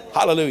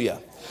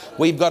 Hallelujah.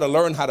 We've got to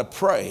learn how to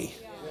pray.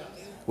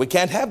 We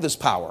can't have this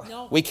power.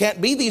 We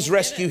can't be these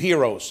rescue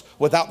heroes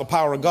without the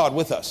power of God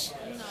with us.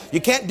 You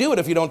can't do it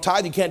if you don't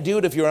tithe. You can't do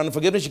it if you're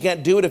unforgiveness. You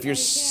can't do it if you're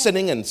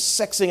sinning and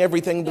sexing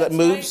everything that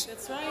moves.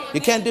 You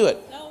can't do it.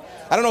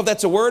 I don't know if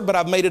that's a word, but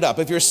I've made it up.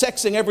 If you're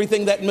sexing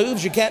everything that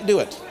moves, you can't do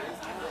it.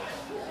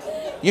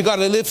 You got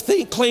to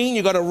think clean.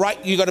 You got to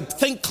write. You got to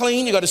think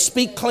clean. You got to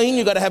speak clean.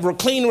 You got to have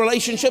clean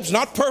relationships,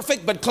 not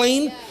perfect, but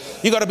clean.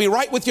 You got to be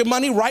right with your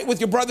money, right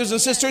with your brothers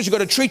and sisters. You got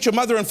to treat your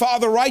mother and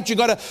father right. You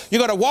got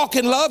to walk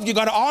in love. You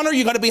got to honor.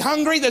 You got to be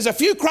hungry. There's a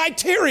few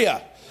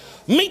criteria.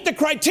 Meet the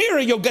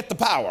criteria, you'll get the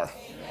power.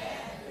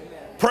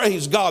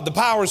 Praise God. The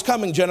power is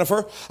coming,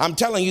 Jennifer. I'm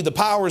telling you, the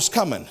power is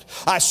coming.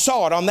 I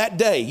saw it on that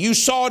day. You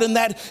saw it in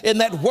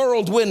that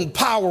whirlwind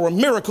power where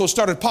miracles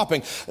started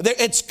popping.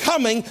 It's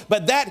coming,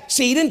 but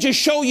he didn't just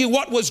show you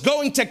what was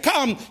going to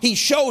come. He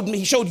showed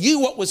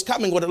you what was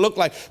coming, what it looked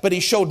like, but he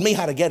showed me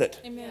how to get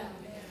it. Amen.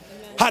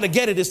 How to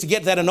get it is to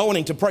get that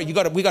anointing to pray. We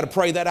got to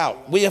pray that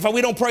out. If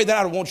we don't pray that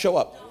out, it won't show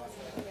up.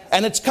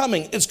 And it's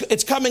coming.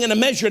 It's coming in a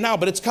measure now,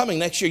 but it's coming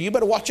next year. You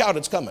better watch out.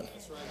 It's coming.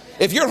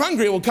 If you're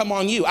hungry, it will come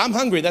on you. I'm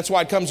hungry. That's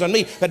why it comes on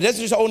me. But it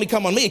doesn't just only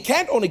come on me. It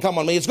can't only come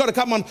on me. It's going to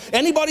come on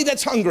anybody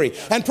that's hungry,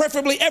 and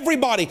preferably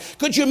everybody.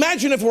 Could you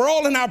imagine if we're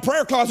all in our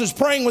prayer closets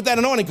praying with that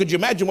anointing? Could you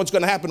imagine what's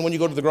going to happen when you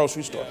go to the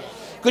grocery store?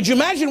 Could you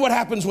imagine what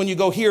happens when you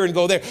go here and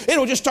go there?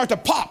 It'll just start to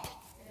pop.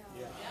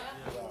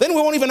 Then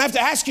we won't even have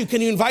to ask you,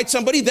 can you invite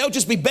somebody? They'll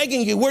just be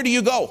begging you, where do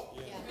you go?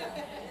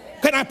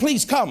 Can I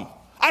please come?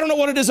 I don't know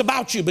what it is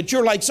about you, but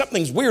you're like,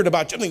 something's weird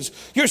about you.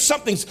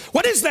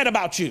 What is that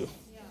about you?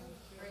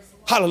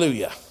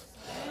 Hallelujah.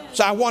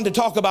 So I wanted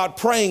to talk about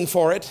praying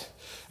for it,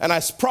 and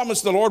I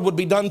promised the Lord would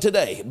be done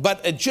today.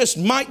 But it just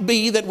might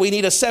be that we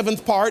need a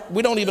seventh part.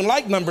 We don't even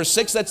like number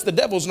 6. That's the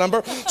devil's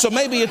number. So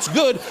maybe it's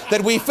good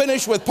that we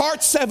finish with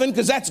part 7,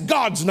 because that's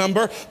God's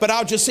number. But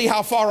I'll just see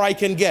how far I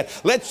can get.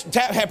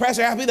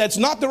 Pastor Happy, that's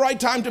not the right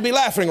time to be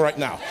laughing right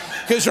now.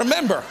 Because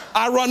remember,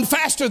 I run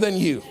faster than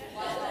you.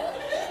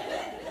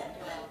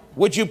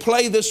 Would you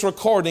play this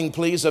recording,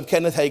 please, of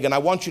Kenneth Hagin? I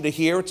want you to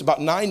hear. It's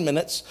about 9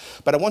 minutes,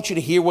 but I want you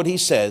to hear what he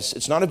says.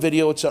 It's not a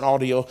video, it's an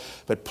audio,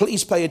 but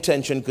please pay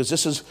attention, because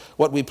this is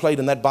what we played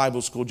in that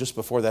Bible school just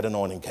before that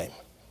anointing came.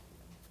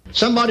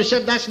 Somebody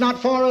said that's not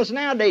for us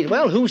nowadays.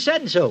 Well, who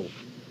said so?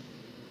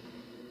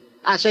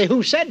 I say,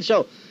 who said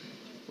so?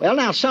 Well,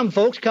 now, some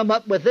folks come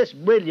up with this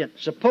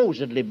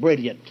supposedly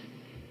brilliant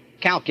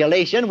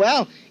calculation.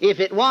 Well,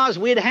 if it was,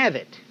 we'd have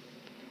it.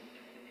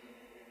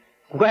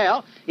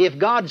 Well, if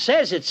God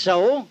says it's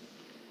so,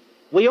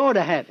 we ought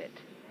to have it.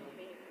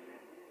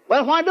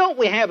 Well, why don't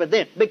we have it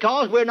then?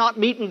 Because we're not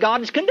meeting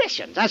God's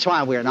conditions. That's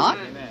why we're not.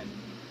 Amen.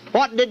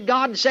 What did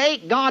God say?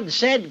 God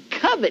said,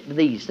 covet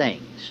these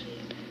things.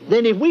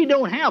 Then if we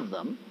don't have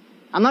them,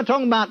 I'm not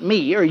talking about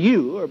me or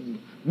you or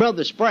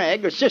Brother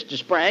Sprague or Sister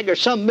Sprague or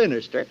some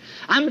minister.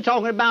 I'm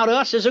talking about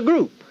us as a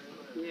group.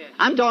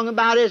 I'm talking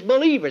about as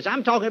believers.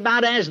 I'm talking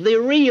about as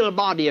the real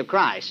body of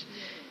Christ.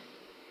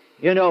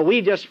 You know,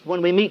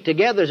 when we meet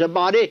together as a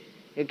body,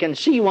 you can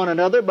see one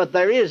another, but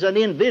there is an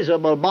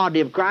invisible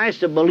body of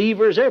Christ of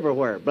believers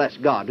everywhere, bless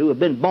God, who have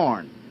been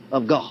born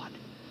of God.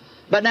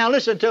 But now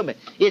listen to me.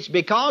 It's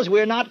because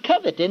we're not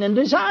coveting and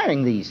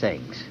desiring these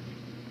things.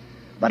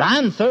 But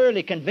I'm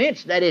thoroughly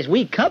convinced that as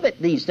we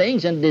covet these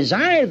things and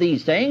desire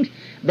these things,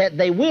 that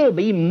they will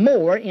be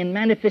more in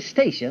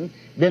manifestation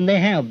than they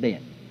have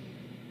been.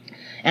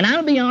 And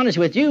I'll be honest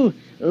with you,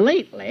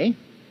 lately,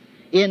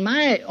 in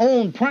my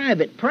own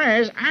private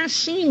prayers, I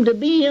seem to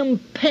be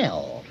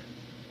impelled.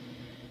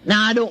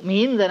 Now, I don't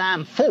mean that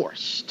I'm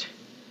forced.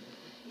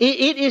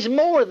 It is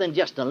more than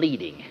just a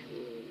leading.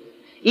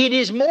 It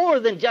is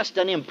more than just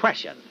an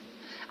impression.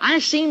 I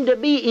seem to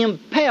be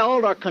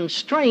impelled or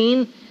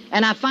constrained,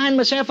 and I find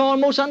myself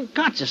almost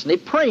unconsciously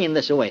praying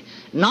this way.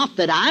 Not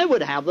that I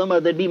would have them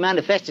or they'd be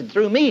manifested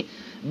through me,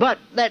 but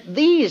that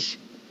these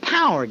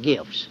power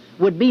gifts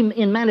would be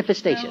in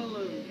manifestation.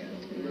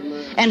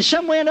 And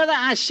some way or another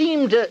I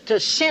seem to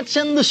sense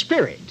in the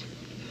Spirit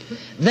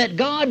that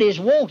God is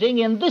wanting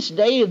in this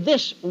day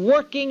this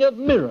working of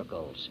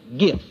miracles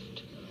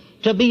gift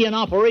to be in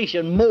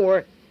operation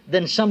more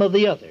than some of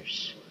the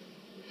others.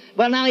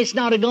 Well, now it's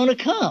not going to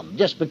come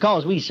just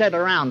because we sit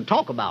around and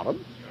talk about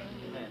them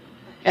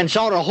and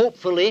sort of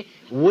hopefully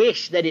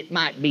wish that it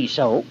might be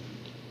so.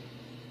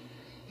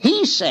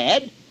 He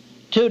said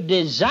to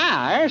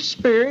desire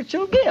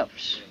spiritual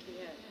gifts.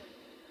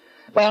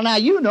 Well, now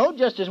you know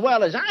just as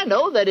well as I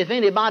know that if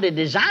anybody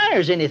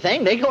desires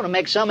anything, they're going to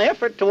make some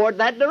effort toward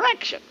that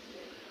direction.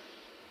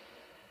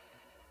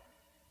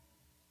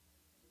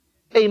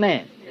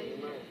 Amen.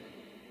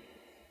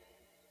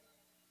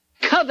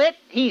 Covet,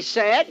 he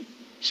said,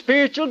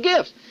 spiritual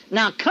gifts.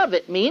 Now,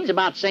 covet means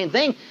about the same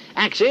thing.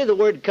 Actually, the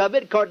word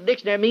covet, according to the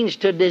dictionary, means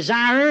to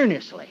desire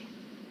earnestly.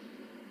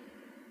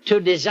 To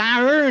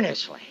desire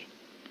earnestly.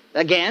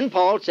 Again,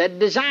 Paul said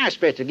desire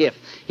spiritual gifts.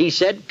 He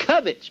said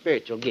covet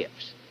spiritual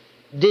gifts.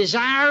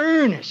 Desire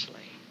earnestly.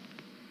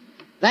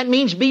 That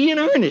means be in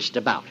earnest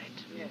about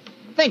it.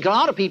 I think a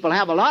lot of people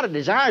have a lot of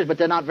desires, but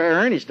they're not very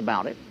earnest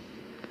about it.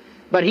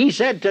 But he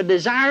said to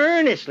desire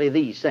earnestly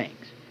these things.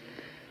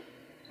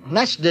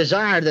 Let's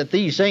desire that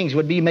these things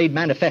would be made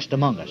manifest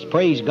among us.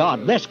 Praise God.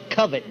 Let's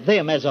covet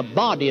them as a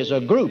body, as a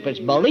group, as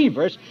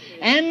believers,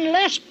 and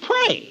let's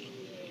pray.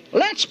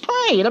 Let's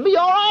pray. It'll be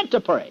all right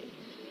to pray.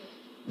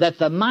 That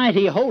the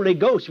mighty Holy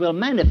Ghost will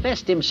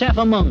manifest himself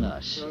among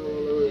us,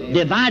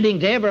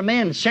 dividing to every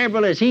man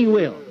several as he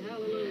will.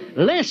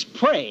 Let's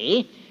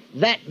pray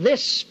that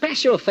this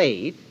special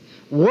faith,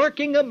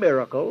 working of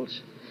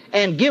miracles,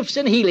 and gifts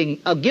of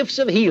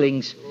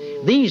healings,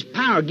 these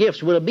power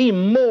gifts will be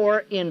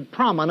more in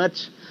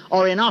prominence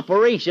or in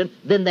operation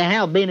than they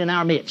have been in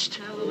our midst.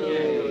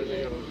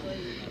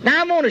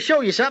 Now I want to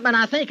show you something, and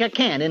I think I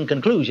can in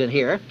conclusion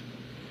here.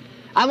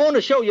 I want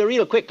to show you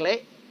real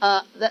quickly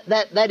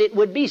that it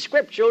would be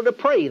scriptural to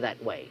pray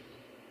that way.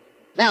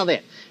 Now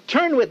then,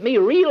 turn with me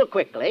real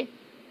quickly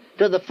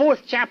to the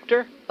 4th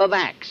chapter of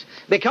Acts.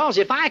 Because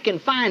if I can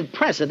find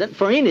precedent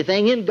for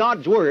anything in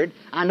God's Word,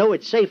 I know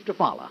it's safe to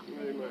follow.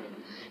 Amen.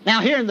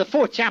 Now here in the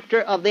 4th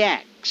chapter of the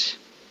Acts,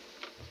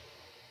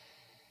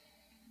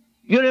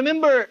 you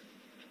remember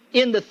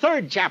in the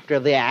 3rd chapter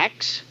of the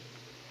Acts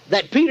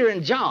that Peter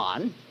and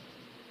John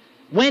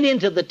went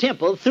into the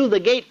temple through the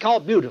gate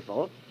called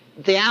Beautiful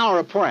at the hour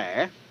of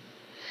prayer,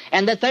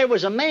 and that there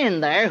was a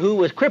man there who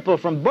was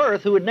crippled from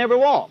birth who had never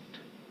walked.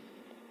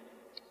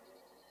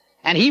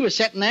 And he was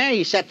sitting there,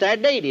 he sat there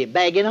daily,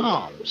 begging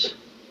alms.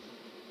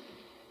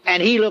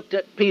 And he looked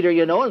at Peter,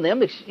 and them,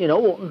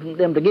 wanting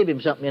them to give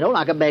him something,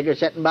 like a beggar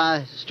sitting by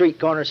a street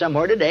corner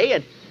somewhere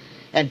today.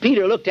 And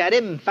Peter looked at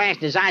him and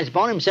fastened his eyes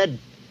upon him and said,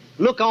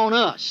 "Look on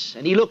us."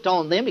 And he looked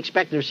on them,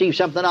 expecting to receive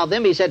something of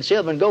them. He said,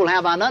 "Silver and gold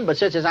have I none, but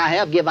such as I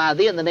have give I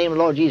thee, in the name of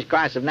the Lord Jesus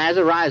Christ of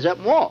Nazareth, rise up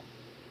and walk."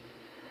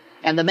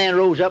 And the man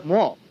rose up and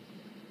walked.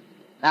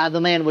 Now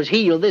the man was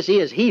healed. This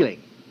is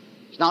healing.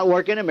 It's not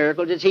working a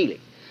miracle, it's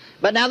healing.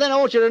 But now then I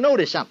want you to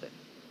notice something.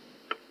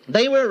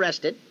 They were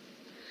arrested.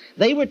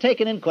 They were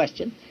taken in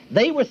question.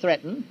 They were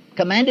threatened,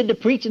 commanded to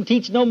preach and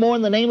teach no more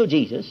in the name of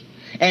Jesus,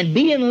 and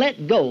being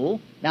let go.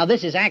 Now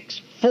this is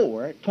Acts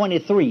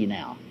 4:23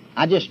 now.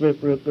 I just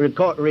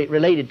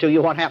related to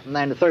you what happened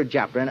there in the 3rd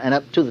chapter and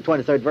up to the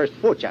 23rd verse of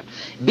the 4th chapter.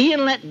 Being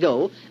let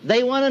go,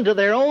 they went into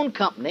their own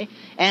company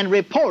and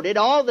reported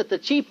all that the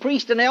chief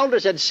priests and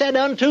elders had said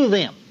unto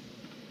them.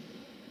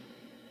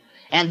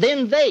 And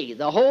then they,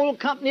 the whole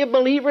company of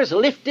believers,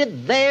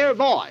 lifted their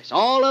voice.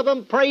 All of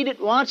them prayed at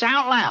once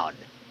out loud.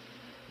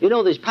 You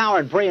know there's power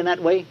in praying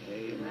that way?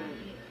 Amen.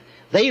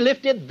 They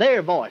lifted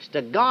their voice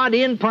to God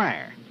in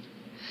prayer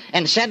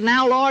and said,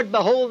 "Now, Lord,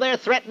 behold their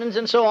threatenings,"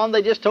 and so on.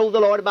 They just told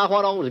the Lord about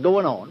what all was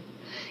going on.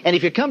 And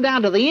if you come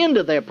down to the end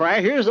of their prayer,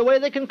 here's the way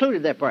they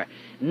concluded their prayer.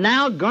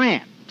 "Now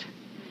grant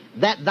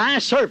that thy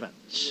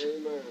servants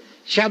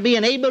shall be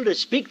enabled to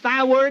speak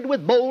thy word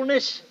with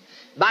boldness,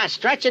 by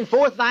stretching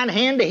forth thine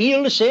hand to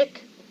heal the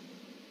sick."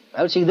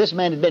 Well, see, this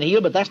man had been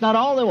healed, but that's not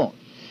all they want.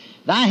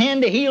 "Thy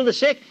hand to heal the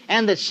sick,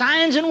 and the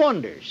signs and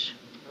wonders."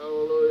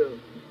 Hallelujah.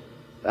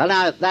 Well,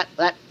 now,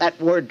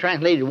 that word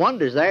translated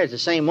wonders there is the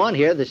same one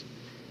here.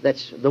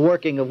 That's the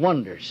working of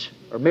wonders,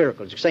 or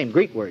miracles, the same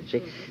Greek word,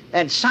 see?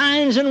 And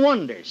signs and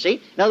wonders,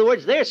 see? In other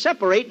words, they're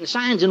separating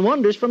signs and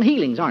wonders from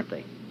healings, aren't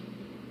they?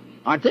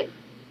 Aren't they?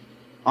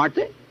 Aren't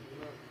they?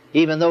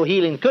 Even though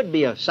healing could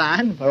be a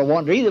sign or a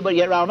wonder either, but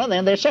yet around the other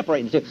end, they're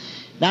separating the two.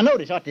 Now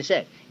notice what they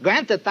said.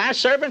 "Grant that thy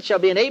servants shall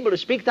be enabled to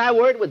speak thy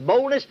word with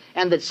boldness,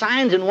 and that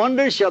signs and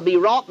wonders shall be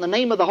wrought in the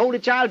name of the Holy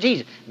Child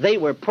Jesus." They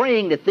were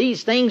praying that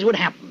these things would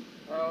happen.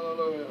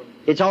 Hallelujah.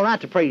 It's all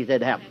right to pray that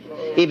they'd happen.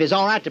 If it's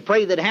all right to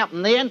pray that it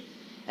happen then,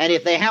 and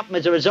if they happen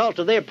as a result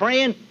of their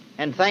praying,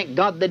 and thank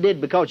God they did,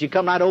 because you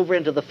come right over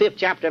into the 5th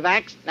chapter of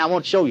Acts. Now I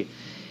want to show you.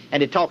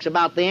 And it talks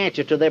about the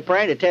answer to their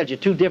prayer. It tells you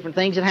 2 different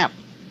things that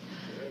happened.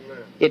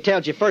 It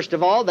tells you, first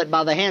of all, that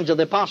by the hands of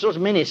the apostles,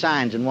 many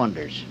signs and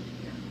wonders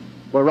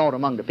were wrought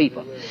among the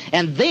people.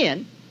 And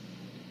then,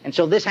 and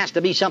so this has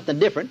to be something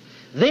different,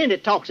 Then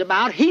it talks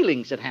about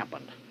healings that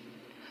happened.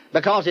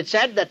 Because it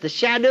said that the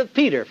shadow of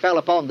Peter fell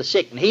upon the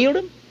sick and healed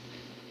them.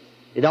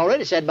 It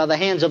already said by the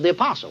hands of the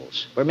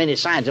apostles were many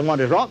signs and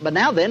wonders wrought. But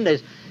now then,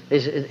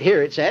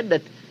 here it said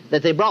that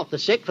they brought the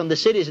sick from the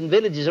cities and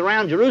villages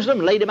around Jerusalem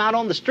and laid them out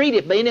on the street,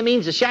 if by any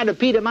means the shadow of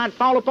Peter might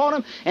fall upon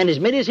them, and as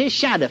many as his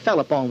shadow fell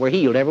upon were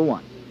healed, every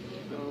one.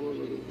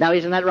 Now,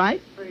 isn't that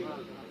right?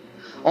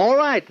 All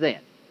right, then.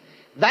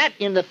 That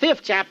in the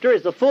 5th chapter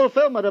is the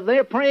fulfillment of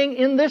their praying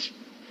in this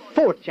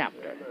 4th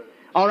chapter.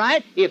 All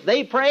right? If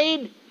they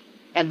prayed,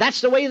 and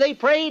that's the way they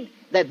prayed,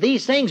 that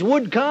these things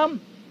would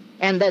come,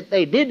 and that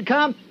they did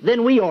come,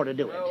 then we ought to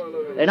do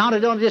it. It ought to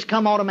don't just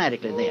come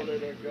automatically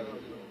then.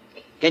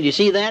 Can you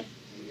see that?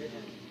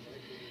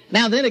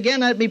 Now then again,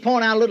 let me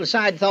point out a little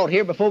side thought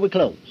here before we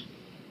close.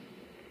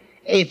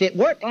 If it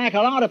worked like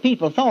a lot of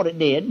people thought it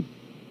did,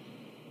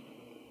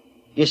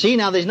 you see,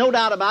 now there's no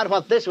doubt about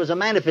what this was a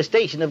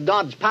manifestation of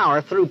God's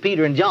power through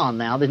Peter and John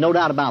now. There's no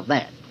doubt about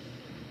that.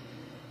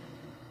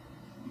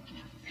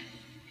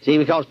 See,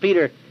 because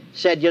Peter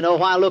said, you know,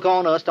 why look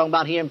on us, talking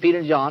about here in Peter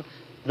and John,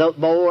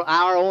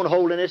 our own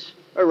holiness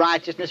or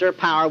righteousness or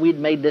power, we'd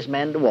made this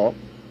man to walk.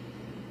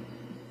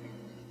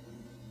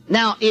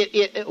 Now,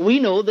 we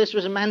know this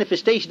was a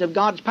manifestation of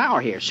God's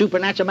power here,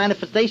 supernatural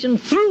manifestation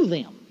through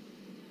them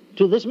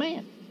to this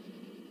man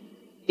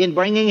in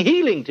bringing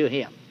healing to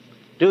him,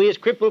 to his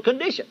crippled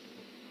condition.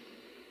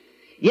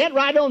 Yet,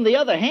 right on the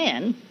other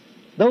hand,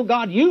 though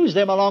God used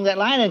them along that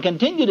line and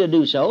continue to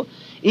do so,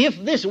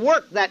 if this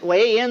worked that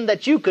way in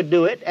that you could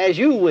do it as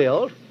you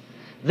willed,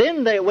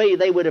 then the way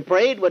they would have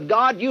prayed would,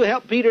 God, you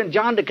help Peter and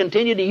John to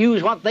continue to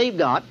use what they've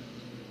got.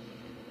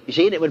 You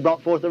see, and it would have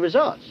brought forth the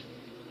results.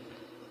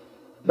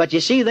 But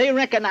you see, they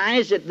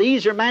recognize that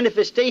these are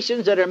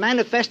manifestations that are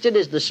manifested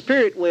as the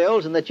Spirit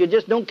wills, and that you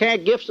just don't carry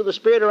gifts of the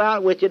Spirit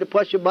around with you to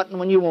push your button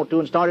when you want to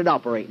and start it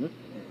operating.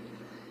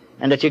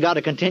 And that you got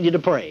to continue to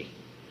pray.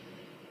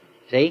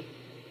 See?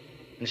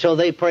 And so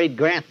they prayed,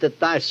 grant that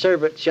thy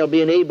servant shall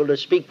be enabled to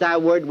speak thy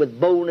word with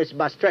boldness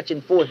by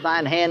stretching forth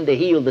thine hand to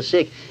heal the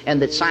sick,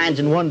 and that signs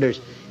and wonders.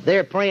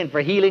 They're praying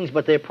for healings,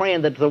 but they're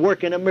praying that the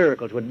working of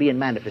miracles would be in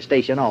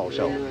manifestation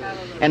also.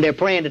 And they're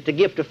praying that the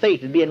gift of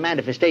faith would be in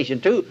manifestation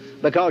too,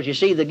 because you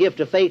see, the gift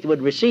of faith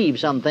would receive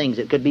some things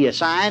that could be a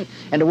sign,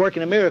 and the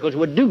working of miracles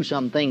would do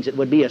some things that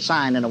would be a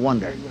sign and a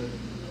wonder.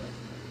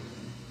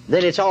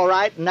 Then it's all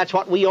right, and that's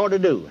what we ought to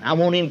do. I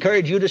want to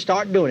encourage you to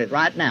start doing it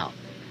right now.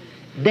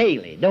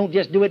 Daily. Don't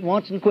just do it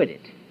once and quit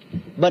it.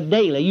 But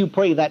daily you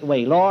pray that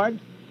way. Lord,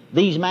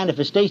 these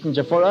manifestations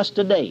are for us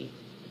today.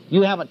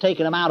 You haven't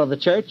taken them out of the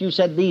church. You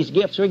said these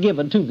gifts are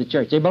given to the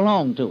church. They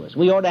belong to us.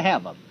 We ought to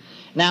have them.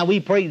 Now we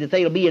pray that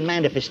they'll be in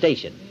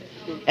manifestation.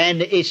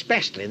 And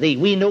especially,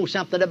 we know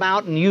something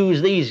about and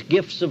use these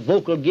gifts of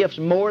vocal gifts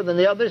more than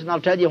the others, and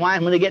I'll tell you why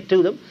when we get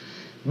to them.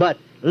 But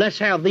let's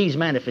have these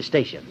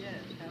manifestations.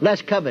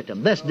 Let's covet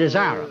them. Let's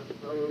desire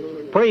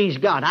them. Praise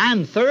God.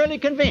 I'm thoroughly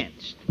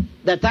convinced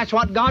that that's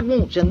what God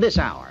wants in this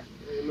hour,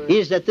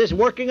 is that this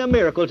working of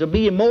miracles will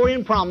be more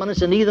in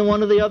prominence than either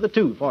one of the other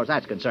two, as far as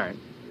that's concerned.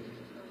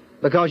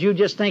 Because you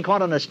just think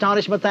what an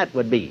astonishment that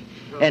would be.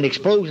 An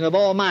explosion of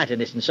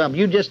almightiness in some.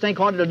 You just think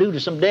what it'll do to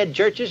some dead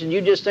churches, and you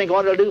just think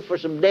what it'll do for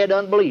some dead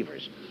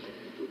unbelievers.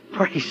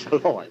 Praise the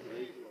Lord.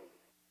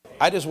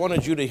 I just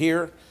wanted you to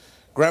hear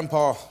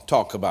Grandpa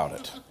talk about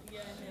it.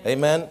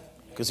 Amen?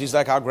 Because he's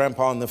like our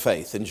grandpa in the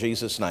faith, in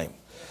Jesus' name.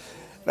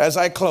 As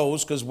I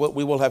close, because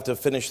we will have to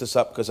finish this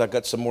up because I've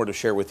got some more to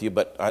share with you,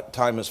 but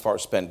time is far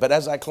spent. But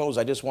as I close,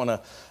 I just want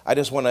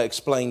to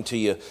explain to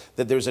you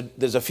that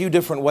there's a few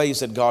different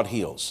ways that God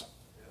heals.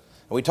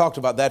 And we talked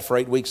about that for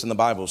 8 weeks in the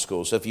Bible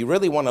school. So if you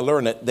really want to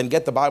learn it, then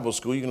get the Bible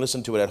school. You can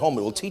listen to it at home.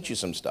 It will teach you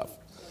some stuff.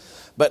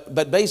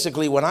 But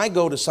basically, when I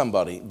go to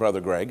somebody,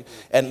 Brother Greg,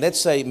 and let's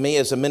say me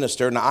as a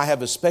minister, now I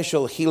have a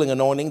special healing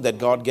anointing that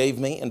God gave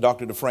me, and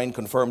Dr. Dufresne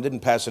confirmed it,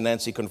 and Pastor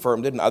Nancy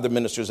confirmed it, and other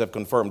ministers have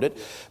confirmed it.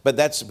 But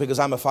that's because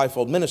I'm a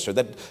fivefold minister.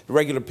 That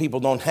regular people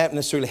don't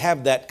necessarily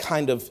have that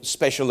kind of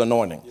special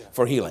anointing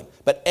for healing.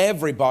 But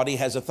everybody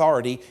has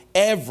authority.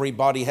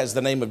 Everybody has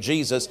the name of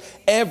Jesus.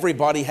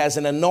 Everybody has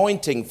an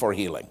anointing for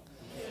healing.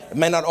 It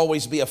may not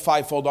always be a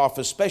fivefold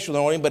office special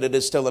anointing, but it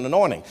is still an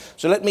anointing.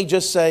 So let me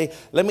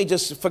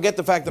just forget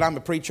the fact that I'm a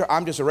preacher.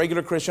 I'm just a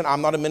regular Christian.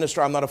 I'm not a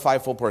minister. I'm not a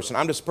fivefold person.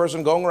 I'm just a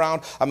person going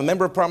around. I'm a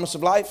member of Promise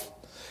of Life,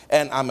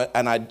 and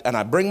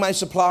I bring my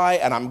supply,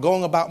 and I'm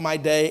going about my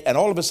day, and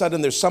all of a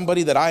sudden there's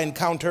somebody that I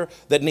encounter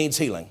that needs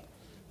healing.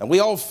 And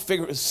we all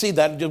see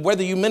that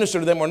whether you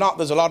minister to them or not,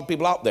 there's a lot of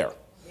people out there.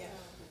 Yeah.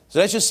 So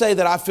let's just say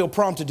that I feel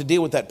prompted to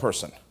deal with that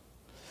person.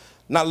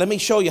 Now let me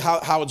show you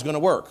how it's going to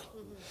work.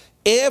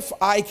 If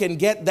I can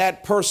get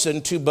that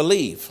person to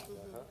believe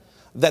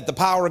that the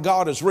power of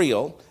God is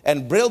real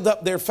and build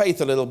up their faith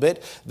a little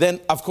bit,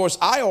 then of course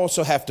I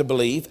also have to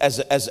believe as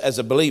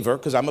a believer,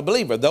 because I'm a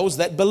believer. Those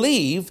that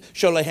believe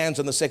shall lay hands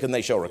on the sick and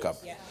they shall recover.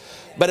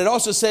 But it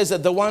also says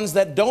that the ones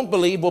that don't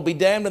believe will be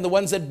damned and the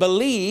ones that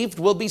believed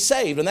will be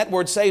saved. And that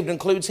word saved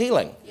includes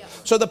healing.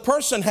 So the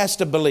person has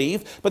to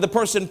believe, but the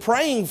person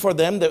praying for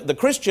them, the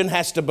Christian,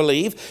 has to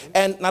believe.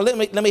 And now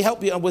let me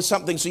help you with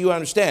something so you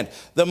understand.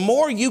 The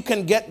more you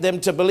can get them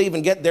to believe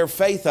and get their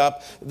faith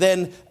up,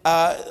 then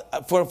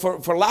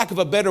for lack of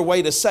a better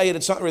way to say it,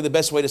 it's not really the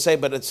best way to say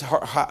it, but it's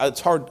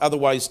hard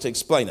otherwise to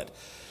explain it.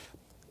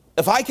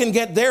 If I can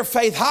get their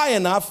faith high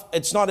enough,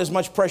 it's not as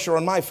much pressure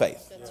on my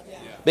faith.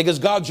 Because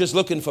God's just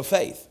looking for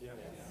faith.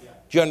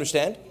 Do you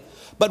understand?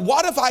 But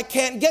what if I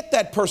can't get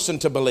that person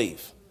to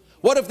believe?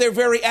 What if they're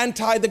very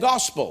anti the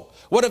gospel?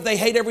 What if they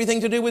hate everything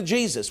to do with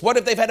Jesus? What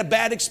if they've had a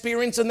bad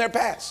experience in their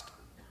past?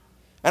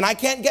 And I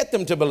can't get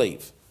them to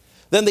believe.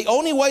 Then the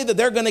only way that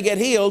they're going to get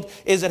healed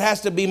is it has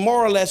to be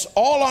more or less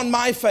all on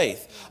my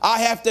faith.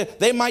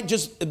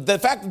 The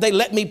fact that they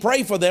let me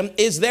pray for them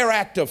is their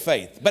act of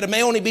faith. But it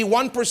may only be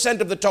 1%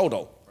 of the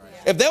total.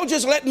 If they'll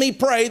just let me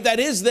pray, that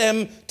is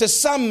them to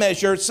some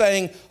measure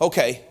saying,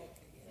 okay.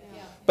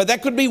 But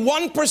that could be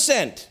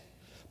 1%.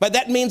 But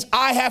that means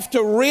I have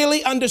to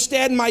really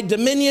understand my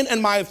dominion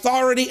and my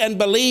authority and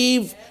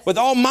believe with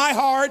all my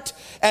heart.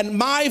 And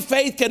my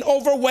faith can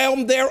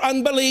overwhelm their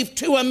unbelief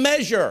to a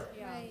measure.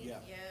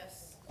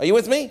 Are you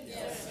with me?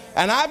 Yes.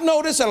 And I've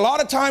noticed a lot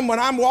of time when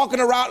I'm walking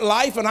around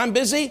life and I'm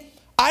busy,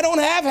 I don't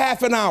have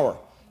half an hour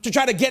to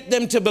try to get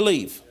them to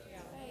believe.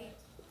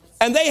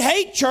 And they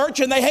hate church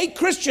and they hate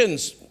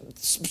Christians.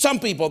 Some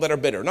people that are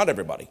bitter, not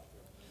everybody.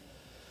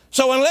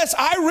 So unless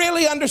I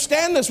really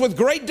understand this with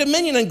great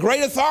dominion and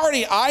great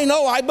authority,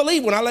 I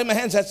believe when I lay my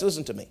hands, that's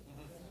listen to me.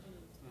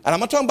 And I'm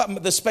not talking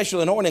about the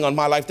special anointing on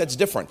my life, that's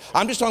different.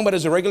 I'm just talking about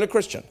as a regular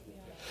Christian.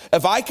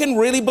 If I can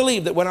really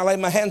believe that when I lay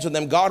my hands on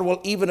them, God will,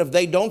 even if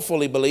they don't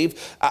fully believe,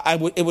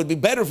 it would be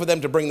better for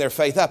them to bring their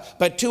faith up.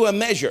 But to a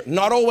measure,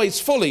 not always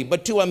fully,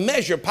 but to a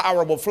measure,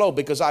 power will flow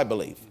because I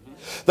believe.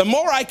 The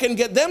more I can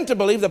get them to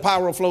believe, the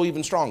power will flow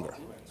even stronger.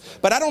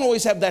 But I don't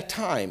always have that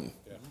time.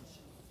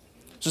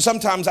 So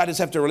sometimes I just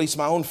have to release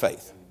my own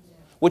faith,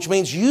 which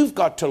means you've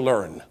got to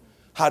learn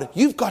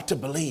you've got to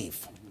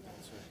believe.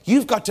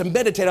 You've got to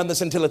meditate on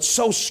this until it's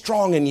so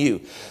strong in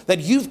you that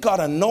you've got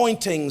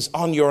anointings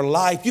on your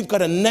life. You've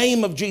got a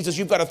name of Jesus.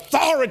 You've got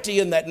authority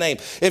in that name.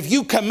 If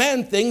you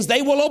command things,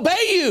 they will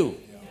obey you.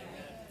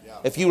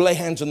 If you lay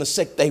hands on the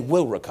sick, they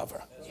will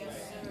recover.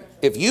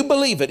 If you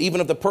believe it, even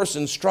if the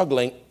person's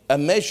struggling, a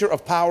measure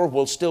of power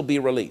will still be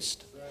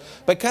released.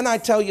 But can I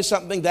tell you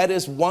something? That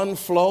is one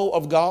flow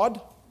of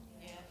God.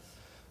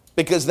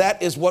 Because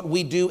that is what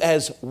we do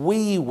as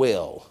we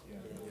will.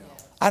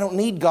 I don't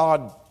need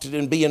God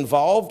to be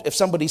involved. If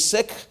somebody's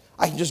sick,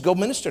 I can just go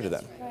minister to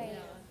them.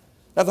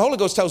 Now, if the Holy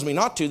Ghost tells me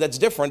not to, that's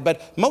different.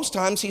 But most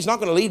times, He's not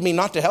going to lead me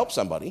not to help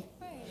somebody.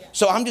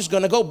 So I'm just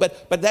going to go.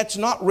 But that's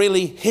not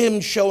really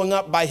Him showing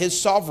up by His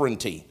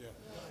sovereignty.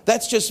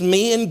 That's just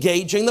me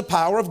engaging the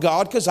power of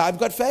God because I've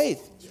got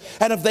faith.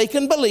 And if they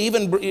can believe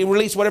and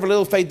release whatever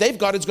little faith they've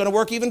got, it's going to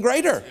work even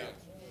greater.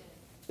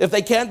 If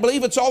they can't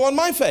believe, it's all on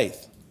my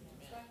faith.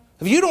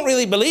 If you don't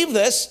really believe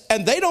this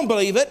and they don't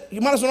believe it, you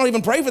might as well not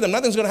even pray for them.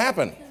 Nothing's going to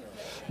happen.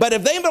 But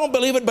if they don't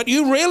believe it, but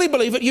you really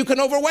believe it, you can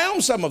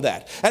overwhelm some of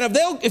that. And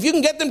if you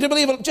can get them to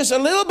believe it just a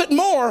little bit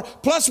more,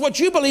 plus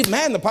what you believe,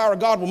 man, the power of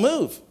God will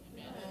move.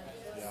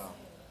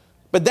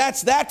 But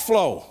that's that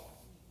flow.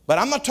 But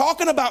I'm not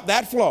talking about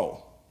that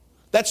flow.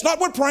 That's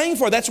not what we're praying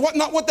for. That's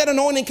not what that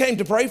anointing came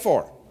to pray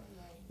for.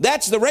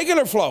 That's the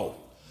regular flow.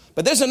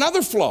 But there's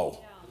another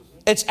flow.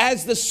 It's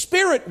as the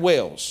Spirit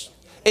wills.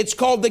 It's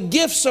called the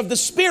gifts of the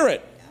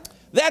Spirit.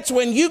 That's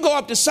when you go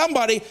up to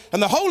somebody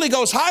and the Holy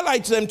Ghost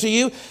highlights them to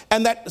you,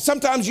 and that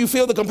sometimes you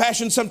feel the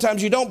compassion,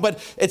 sometimes you don't,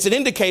 but it's an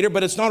indicator,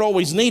 but it's not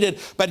always needed.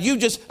 But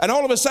and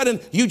all of a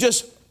sudden you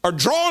just are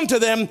drawn to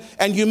them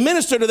and you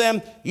minister to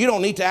them. You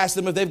don't need to ask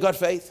them if they've got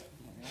faith.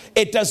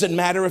 It doesn't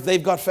matter if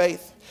they've got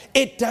faith.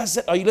 It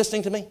doesn't. Are you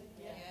listening to me?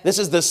 Yeah. This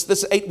is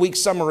 8-week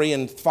summary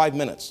in 5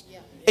 minutes. Yeah.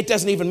 It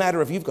doesn't even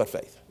matter if you've got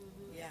faith.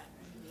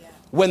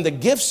 When the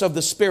gifts of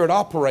the Spirit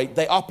operate,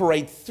 they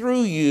operate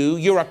through you.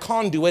 You're a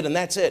conduit, and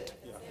that's it.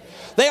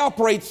 They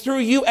operate through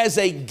you as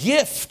a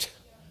gift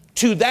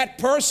to that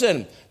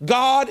person.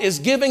 God is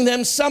giving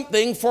them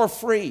something for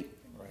free.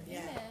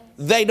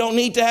 They don't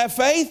need to have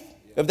faith.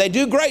 If they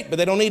do, great, but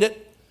they don't need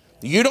it.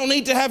 You don't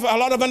need to have a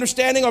lot of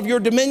understanding of your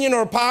dominion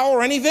or power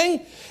or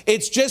anything.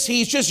 It's just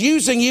He's just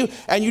using you,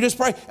 and you just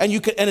pray, and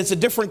it's a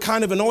different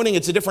kind of anointing.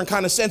 It's a different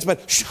kind of sense,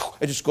 but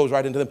it just goes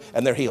right into them,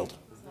 and they're healed.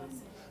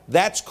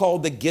 That's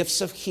called the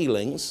gifts of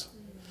healings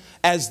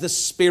as the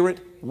Spirit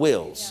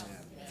wills.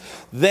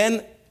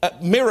 Then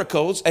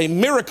miracles, a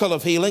miracle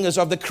of healing is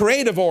of the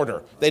creative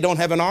order. They don't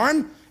have an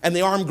arm and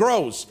the arm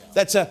grows.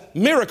 That's a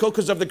miracle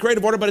because of the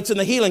creative order, but it's in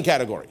the healing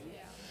category.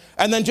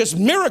 And then just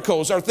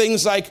miracles are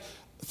things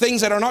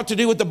that are not to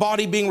do with the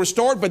body being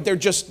restored, but they're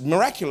just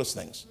miraculous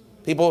things.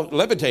 People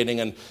levitating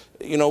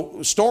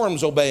and,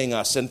 storms obeying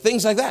us and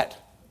things like that.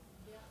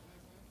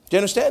 Do you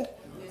understand?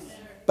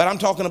 But I'm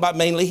talking about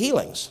mainly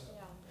healings.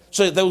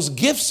 So those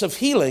gifts of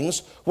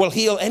healings will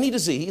heal any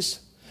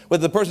disease,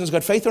 whether the person's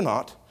got faith or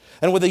not.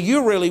 and whether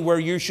you're really where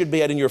you should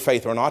be at in your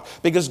faith or not,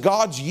 because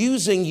God's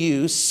using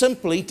you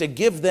simply to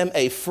give them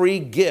a free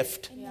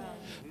gift.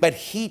 But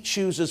He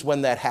chooses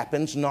when that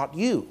happens, not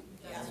you.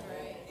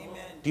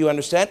 Do you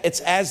understand? It's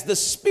as the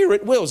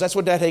Spirit wills. That's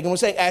what Dad Hagin was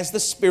saying, as the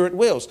Spirit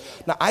wills.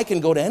 Now, I can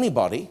go to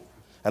anybody,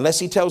 unless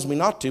He tells me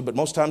not to, but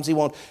most times He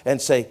won't,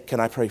 and say, can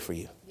I pray for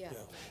you? Yeah.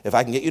 If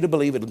I can get you to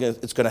believe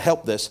it's going to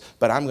help this,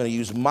 but I'm going to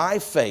use my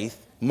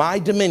faith, my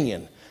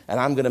dominion, and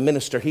I'm going to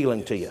minister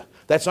healing to you.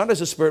 That's not as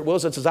the Spirit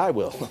wills, it's as I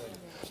will.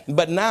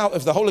 But now,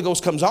 if the Holy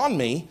Ghost comes on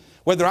me,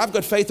 whether I've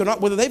got faith or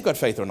not, whether they've got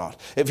faith or not,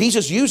 if He's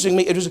just using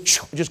me, it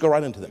just go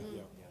right into them.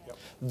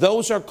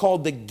 Those are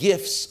called the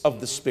gifts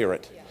of the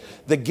Spirit.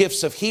 The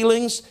gifts of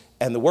healings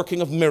and the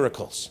working of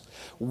miracles.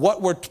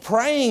 What we're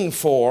praying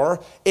for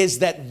is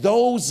that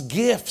those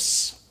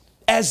gifts,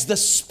 as the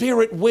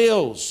Spirit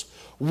wills,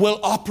 will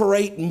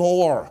operate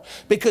more.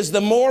 Because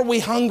the more we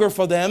hunger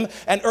for them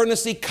and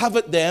earnestly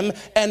covet them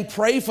and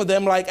pray for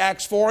them like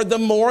Acts 4, the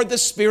more the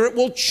Spirit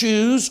will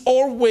choose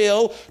or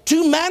will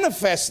to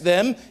manifest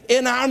them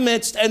in our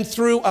midst and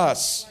through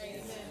us.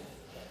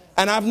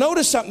 And I've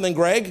noticed something,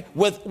 Greg,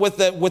 with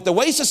the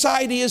way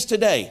society is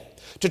today.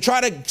 To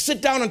try to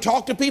sit down and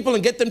talk to people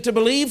and get them to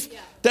believe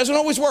doesn't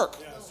always work.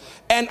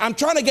 And I'm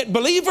trying to get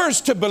believers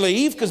to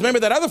believe, because remember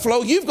that other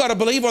flow, you've got to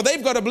believe or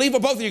they've got to believe or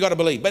both of you got to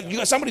believe.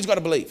 But somebody's got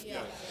to believe.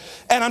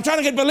 And I'm trying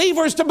to get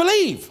believers to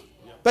believe.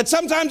 But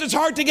sometimes it's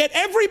hard to get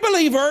every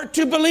believer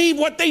to believe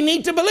what they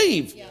need to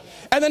believe.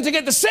 And then to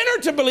get the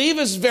sinner to believe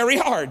is very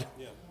hard.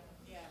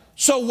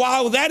 So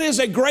while that is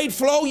a great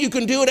flow, you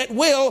can do it at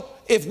will.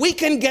 If we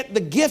can get the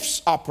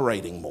gifts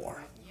operating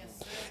more,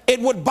 it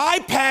would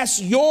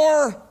bypass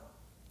your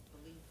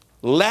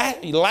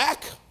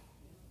lack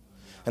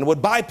and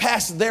would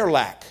bypass their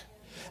lack.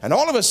 And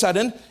all of a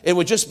sudden, it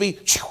would just be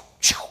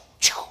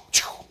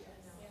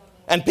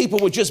and people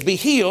would just be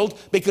healed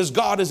because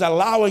God is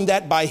allowing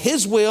that by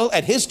His will,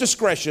 at His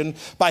discretion,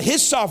 by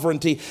His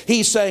sovereignty.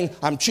 He's saying,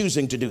 I'm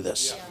choosing to do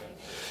this.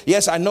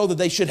 Yes, I know that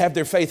they should have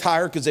their faith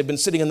higher because they've been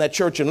sitting in that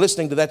church and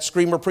listening to that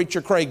screamer preacher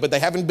Craig, but they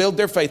haven't built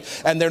their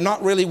faith and they're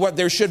not really what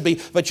there should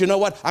be. But you know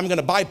what? I'm going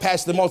to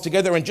bypass them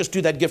altogether and just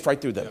do that gift right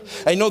through them.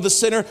 I know the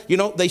sinner,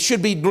 they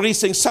should be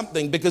releasing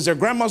something because their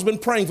grandma's been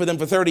praying for them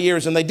for 30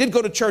 years and they did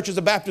go to church as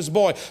a Baptist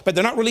boy, but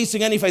they're not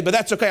releasing any faith. But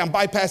that's okay. I'm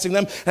bypassing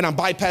them and I'm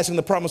bypassing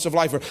the promise of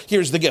life.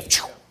 Here's the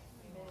gift.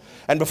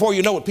 And before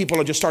you know it, people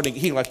are just starting to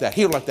heal like that,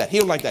 heal like that,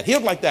 heal like that, heal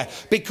like that.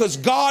 Because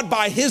God,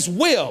 by His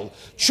will,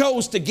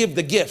 chose to give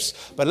the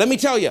gifts. But let me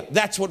tell you,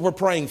 that's what we're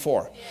praying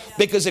for.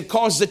 Because it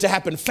causes it to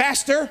happen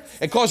faster,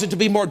 it causes it to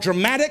be more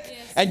dramatic,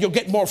 and you'll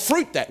get more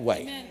fruit that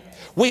way.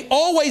 We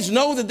always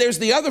know that there's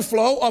the other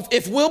flow of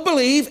if we'll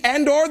believe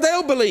and or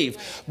they'll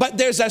believe. But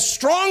there's a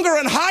stronger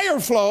and higher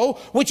flow,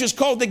 which is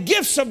called the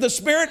gifts of the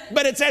Spirit,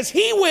 but it's as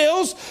He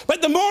wills.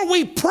 But the more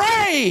we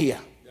pray,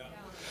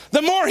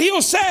 the more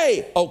He'll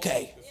say,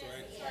 okay.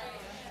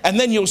 And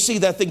then you'll see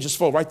that thing just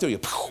flow right through you.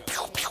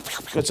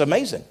 It's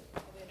amazing.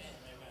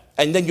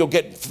 And then you'll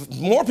get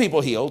more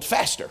people healed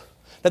faster.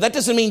 Now, that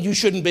doesn't mean you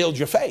shouldn't build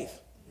your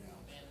faith.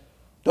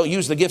 Don't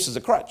use the gifts as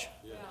a crutch.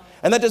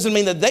 And that doesn't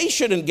mean that they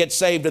shouldn't get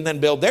saved and then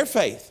build their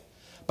faith.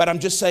 But I'm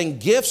just saying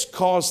gifts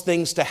cause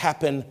things to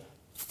happen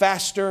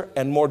faster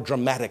and more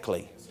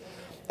dramatically.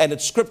 And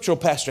it's scriptural,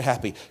 Pastor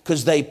Happy,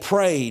 because they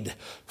prayed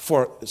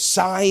for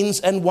signs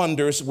and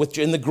wonders, which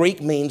in the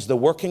Greek means the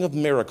working of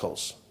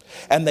miracles.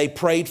 And they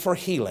prayed for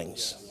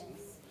healings.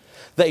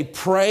 They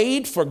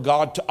prayed for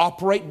God to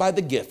operate by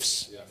the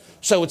gifts.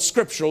 So it's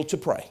scriptural to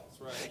pray.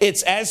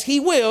 It's as He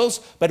wills,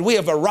 but we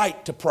have a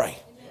right to pray.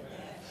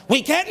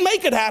 We can't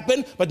make it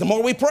happen, but the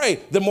more we pray,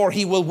 the more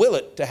He will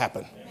it to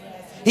happen.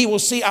 He will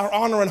see our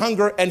honor and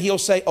hunger, and He'll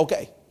say,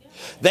 okay.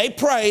 They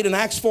prayed in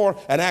Acts 4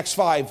 and Acts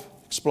 5,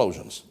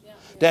 explosions.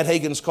 Dad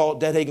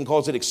Hagin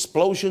calls it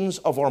explosions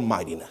of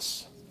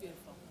almightiness.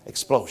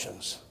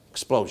 Explosions,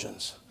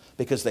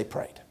 because they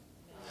prayed.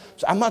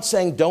 So I'm not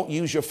saying don't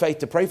use your faith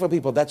to pray for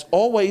people. That's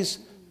always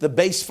the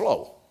base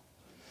flow.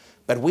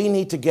 But we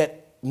need to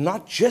get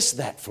not just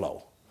that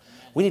flow.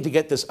 We need to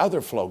get this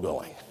other flow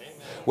going,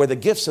 where the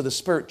gifts of the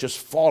Spirit just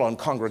fall on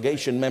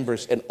congregation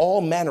members in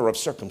all manner of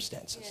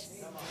circumstances.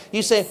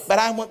 You say, but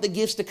I want the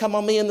gifts to come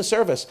on me in the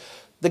service.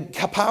 The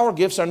power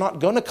gifts are not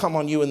going to come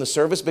on you in the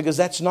service because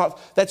that's not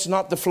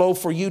the flow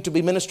for you to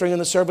be ministering in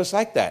the service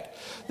like that.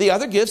 The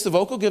other gifts, the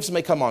vocal gifts,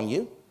 may come on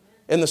you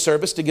in the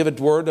service to give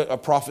a word, a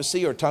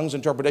prophecy or tongues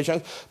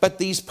interpretation. But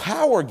these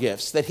power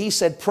gifts that He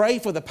said, pray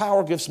for the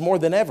power gifts more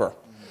than ever.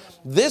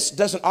 This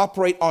doesn't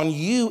operate on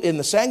you in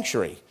the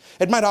sanctuary.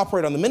 It might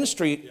operate on the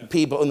ministry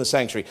people in the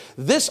sanctuary.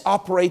 This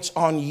operates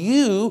on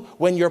you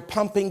when you're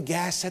pumping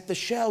gas at the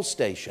Shell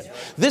station.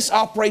 This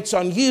operates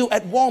on you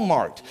at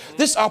Walmart.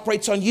 This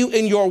operates on you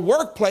in your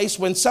workplace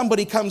when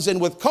somebody comes in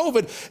with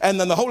COVID and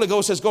then the Holy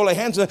Ghost says, go lay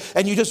hands on them,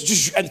 and you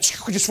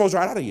just flows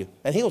right out of you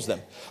and heals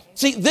them.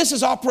 See, this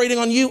is operating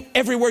on you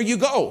everywhere you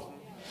go.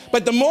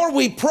 But the more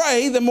we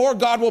pray, the more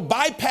God will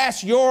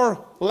bypass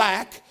your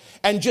lack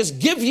and just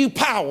give you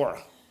power.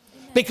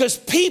 Because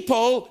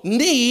people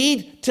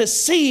need to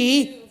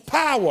see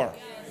power.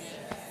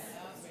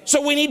 So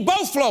we need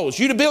both flows.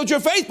 You to build your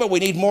faith, but we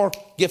need more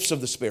gifts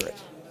of the Spirit.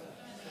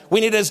 We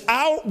need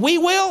we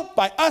will,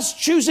 by us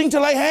choosing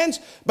to lay hands,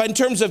 but in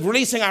terms of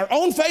releasing our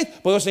own faith,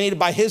 but we also need it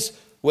by His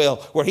will,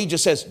 where He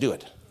just says, do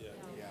it.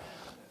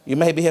 You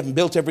maybe haven't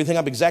built everything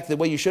up exactly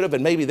the way you should have,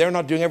 and maybe they're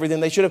not doing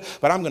everything they should have,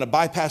 but I'm going to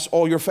bypass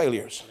all your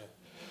failures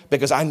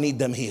because I need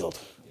them healed.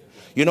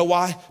 You know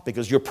why?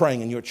 Because you're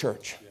praying in your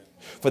church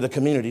for the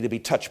community to be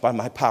touched by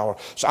my power.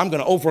 So I'm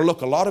going to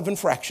overlook a lot of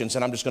infractions,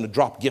 and I'm just going to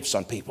drop gifts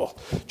on people.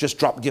 Just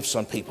drop gifts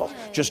on people.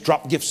 Just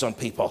drop gifts on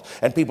people.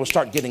 And people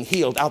start getting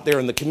healed out there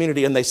in the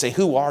community, and they say,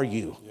 who are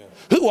you?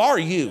 Who are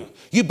you?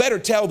 You better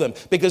tell them,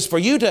 because for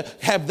you to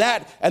have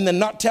that and then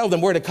not tell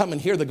them where to come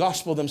and hear the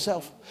gospel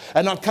themselves,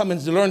 and not come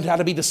and learn how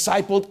to be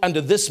discipled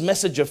under this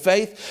message of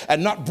faith,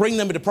 and not bring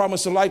them into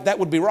promise of life, that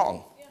would be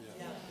wrong.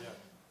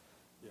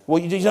 Well,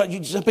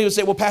 some people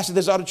say, well, Pastor,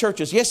 there's other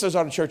churches. Yes, there's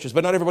other churches,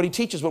 but not everybody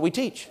teaches what we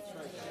teach.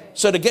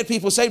 So to get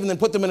people saved and then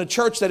put them in a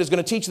church that is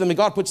going to teach them, and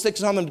God put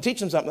sticks on them to teach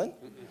them something,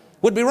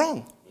 would be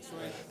wrong.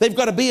 They've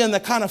got to be in the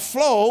kind of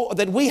flow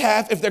that we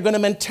have if they're going to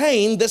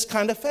maintain this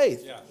kind of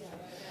faith.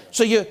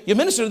 So you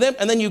minister to them,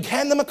 and then you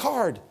hand them a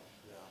card.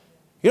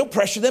 You don't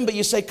pressure them, but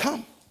you say,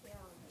 come.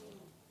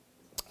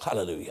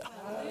 Hallelujah.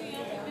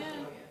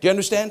 Do you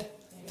understand?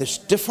 There's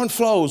different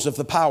flows of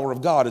the power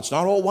of God. It's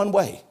not all one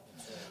way.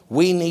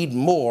 We need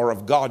more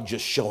of God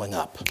just showing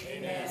up.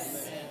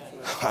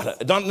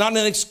 Not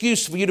an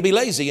excuse for you to be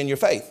lazy in your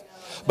faith,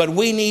 but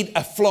we need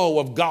a flow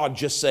of God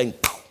just saying,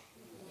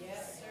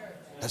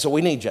 that's what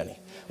we need, Jenny.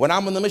 When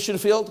I'm in the mission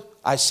field,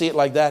 I see it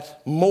like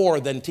that more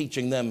than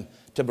teaching them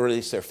to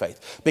release their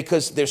faith,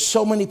 because there's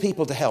so many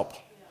people to help.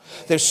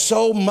 There's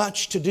so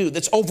much to do.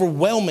 That's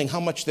overwhelming how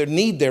much their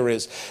need there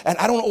is. And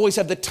I don't always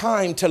have the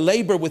time to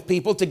labor with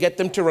people to get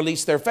them to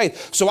release their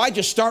faith. So I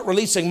just start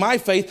releasing my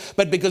faith,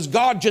 but because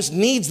God just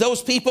needs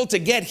those people to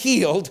get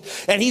healed,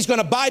 and He's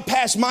going to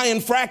bypass my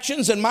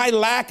infractions and my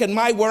lack and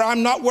where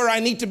I'm not where I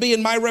need to be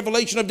in my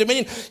revelation of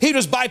dominion, He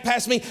just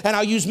bypass me, and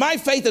I'll use my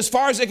faith as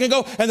far as it can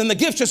go, and then the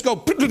gifts just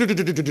go,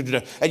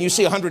 and you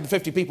see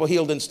 150 people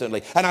healed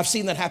instantly. And I've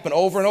seen that happen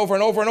over and over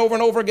and over and over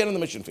and over again in the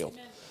mission field.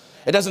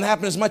 It doesn't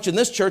happen as much in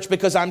this church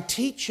because I'm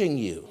teaching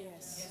you.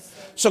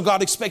 So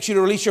God expects you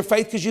to release your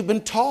faith because you've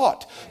been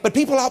taught. But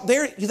people out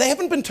there, they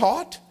haven't been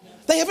taught.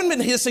 They haven't been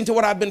listening to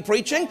what I've been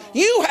preaching.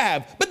 You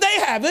have, but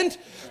they haven't.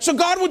 So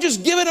God will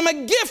just give them a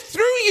gift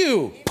through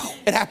you.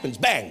 It happens,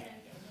 bang.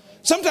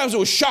 Sometimes it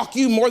will shock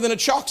you more than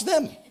it shocks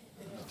them.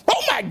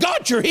 Oh my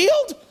God, you're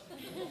healed?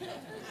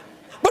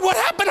 But what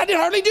happened? I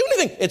didn't hardly do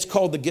anything. It's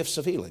called the gifts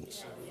of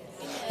healings.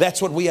 That's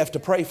what we have to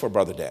pray for,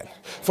 Brother Dan.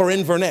 For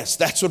Inverness,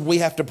 that's what we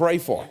have to pray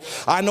for.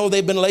 I know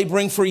they've been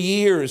laboring for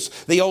years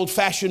the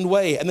old-fashioned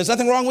way, and there's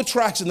nothing wrong with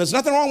tracts, and there's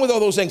nothing wrong with all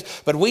those things,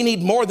 but we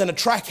need more than a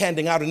tract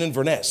handing out in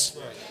Inverness.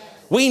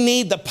 We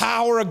need the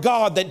power of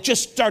God that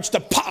just starts to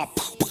pop,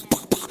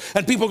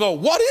 and people go,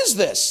 what is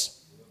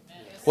this?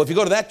 Well, if you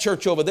go to that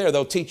church over there,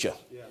 they'll teach you.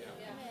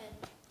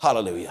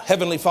 Hallelujah.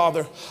 Heavenly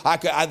Father,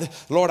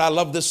 Lord, I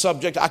love this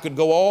subject. I could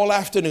go all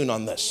afternoon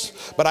on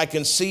this, but I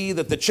can see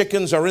that the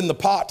chickens are in the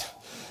pot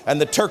and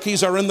the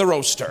turkeys are in the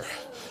roaster.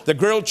 The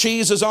grilled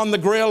cheese is on the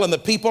grill and the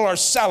people are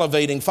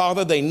salivating.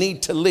 Father, they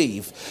need to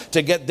leave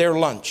to get their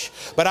lunch.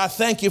 But I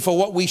thank you for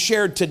what we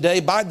shared today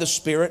by the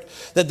Spirit,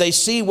 that they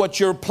see what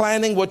you're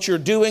planning, what you're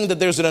doing, that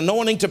there's an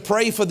anointing to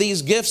pray for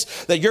these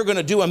gifts, that you're going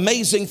to do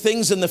amazing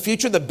things in the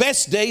future. The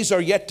best days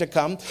are yet to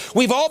come.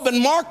 We've all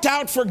been marked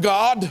out for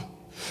God.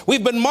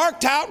 We've been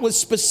marked out with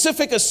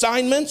specific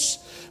assignments.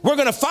 We're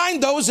going to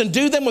find those and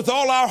do them with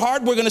all our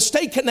heart. We're going to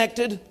stay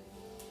connected.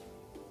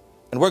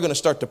 And we're going to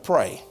start to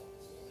pray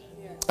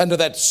under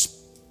that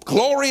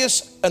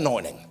glorious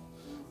anointing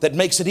that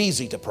makes it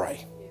easy to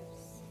pray.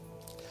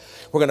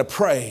 We're going to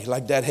pray,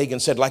 like Dad Hagin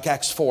said, like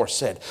Acts 4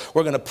 said.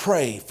 We're going to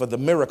pray for the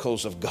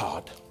miracles of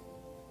God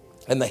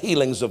and the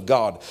healings of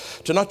God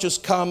to not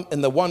just come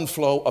in the one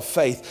flow of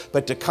faith,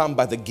 but to come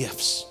by the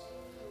gifts,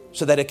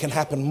 so that it can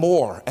happen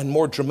more and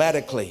more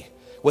dramatically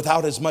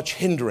without as much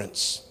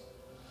hindrance.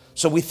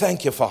 So we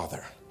thank you,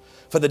 Father,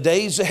 for the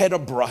days ahead are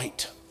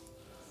bright.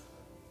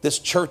 This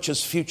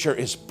church's future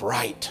is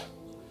bright.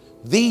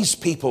 These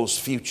people's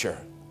future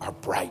are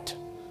bright.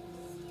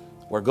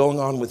 We're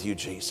going on with you,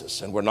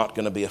 Jesus, and we're not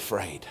going to be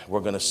afraid. We're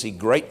going to see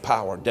great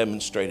power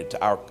demonstrated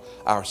to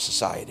our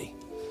society.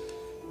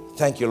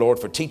 Thank you, Lord,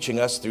 for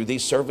teaching us through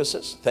these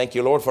services. Thank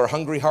you, Lord, for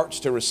hungry hearts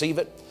to receive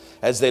it.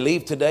 As they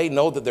leave today,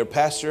 know that their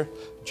pastor,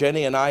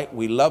 Jenny, and I,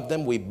 we love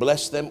them. We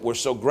bless them. We're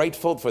so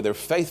grateful for their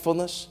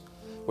faithfulness.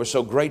 We're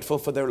so grateful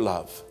for their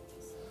love.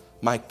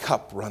 My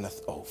cup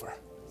runneth over.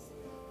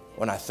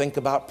 When I think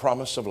about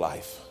promise of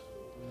life,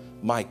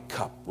 my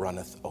cup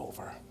runneth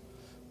over.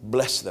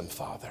 Bless them,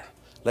 Father.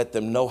 Let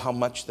them know how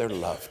much they're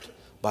loved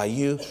by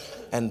you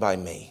and by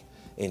me.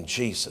 In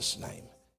Jesus' name.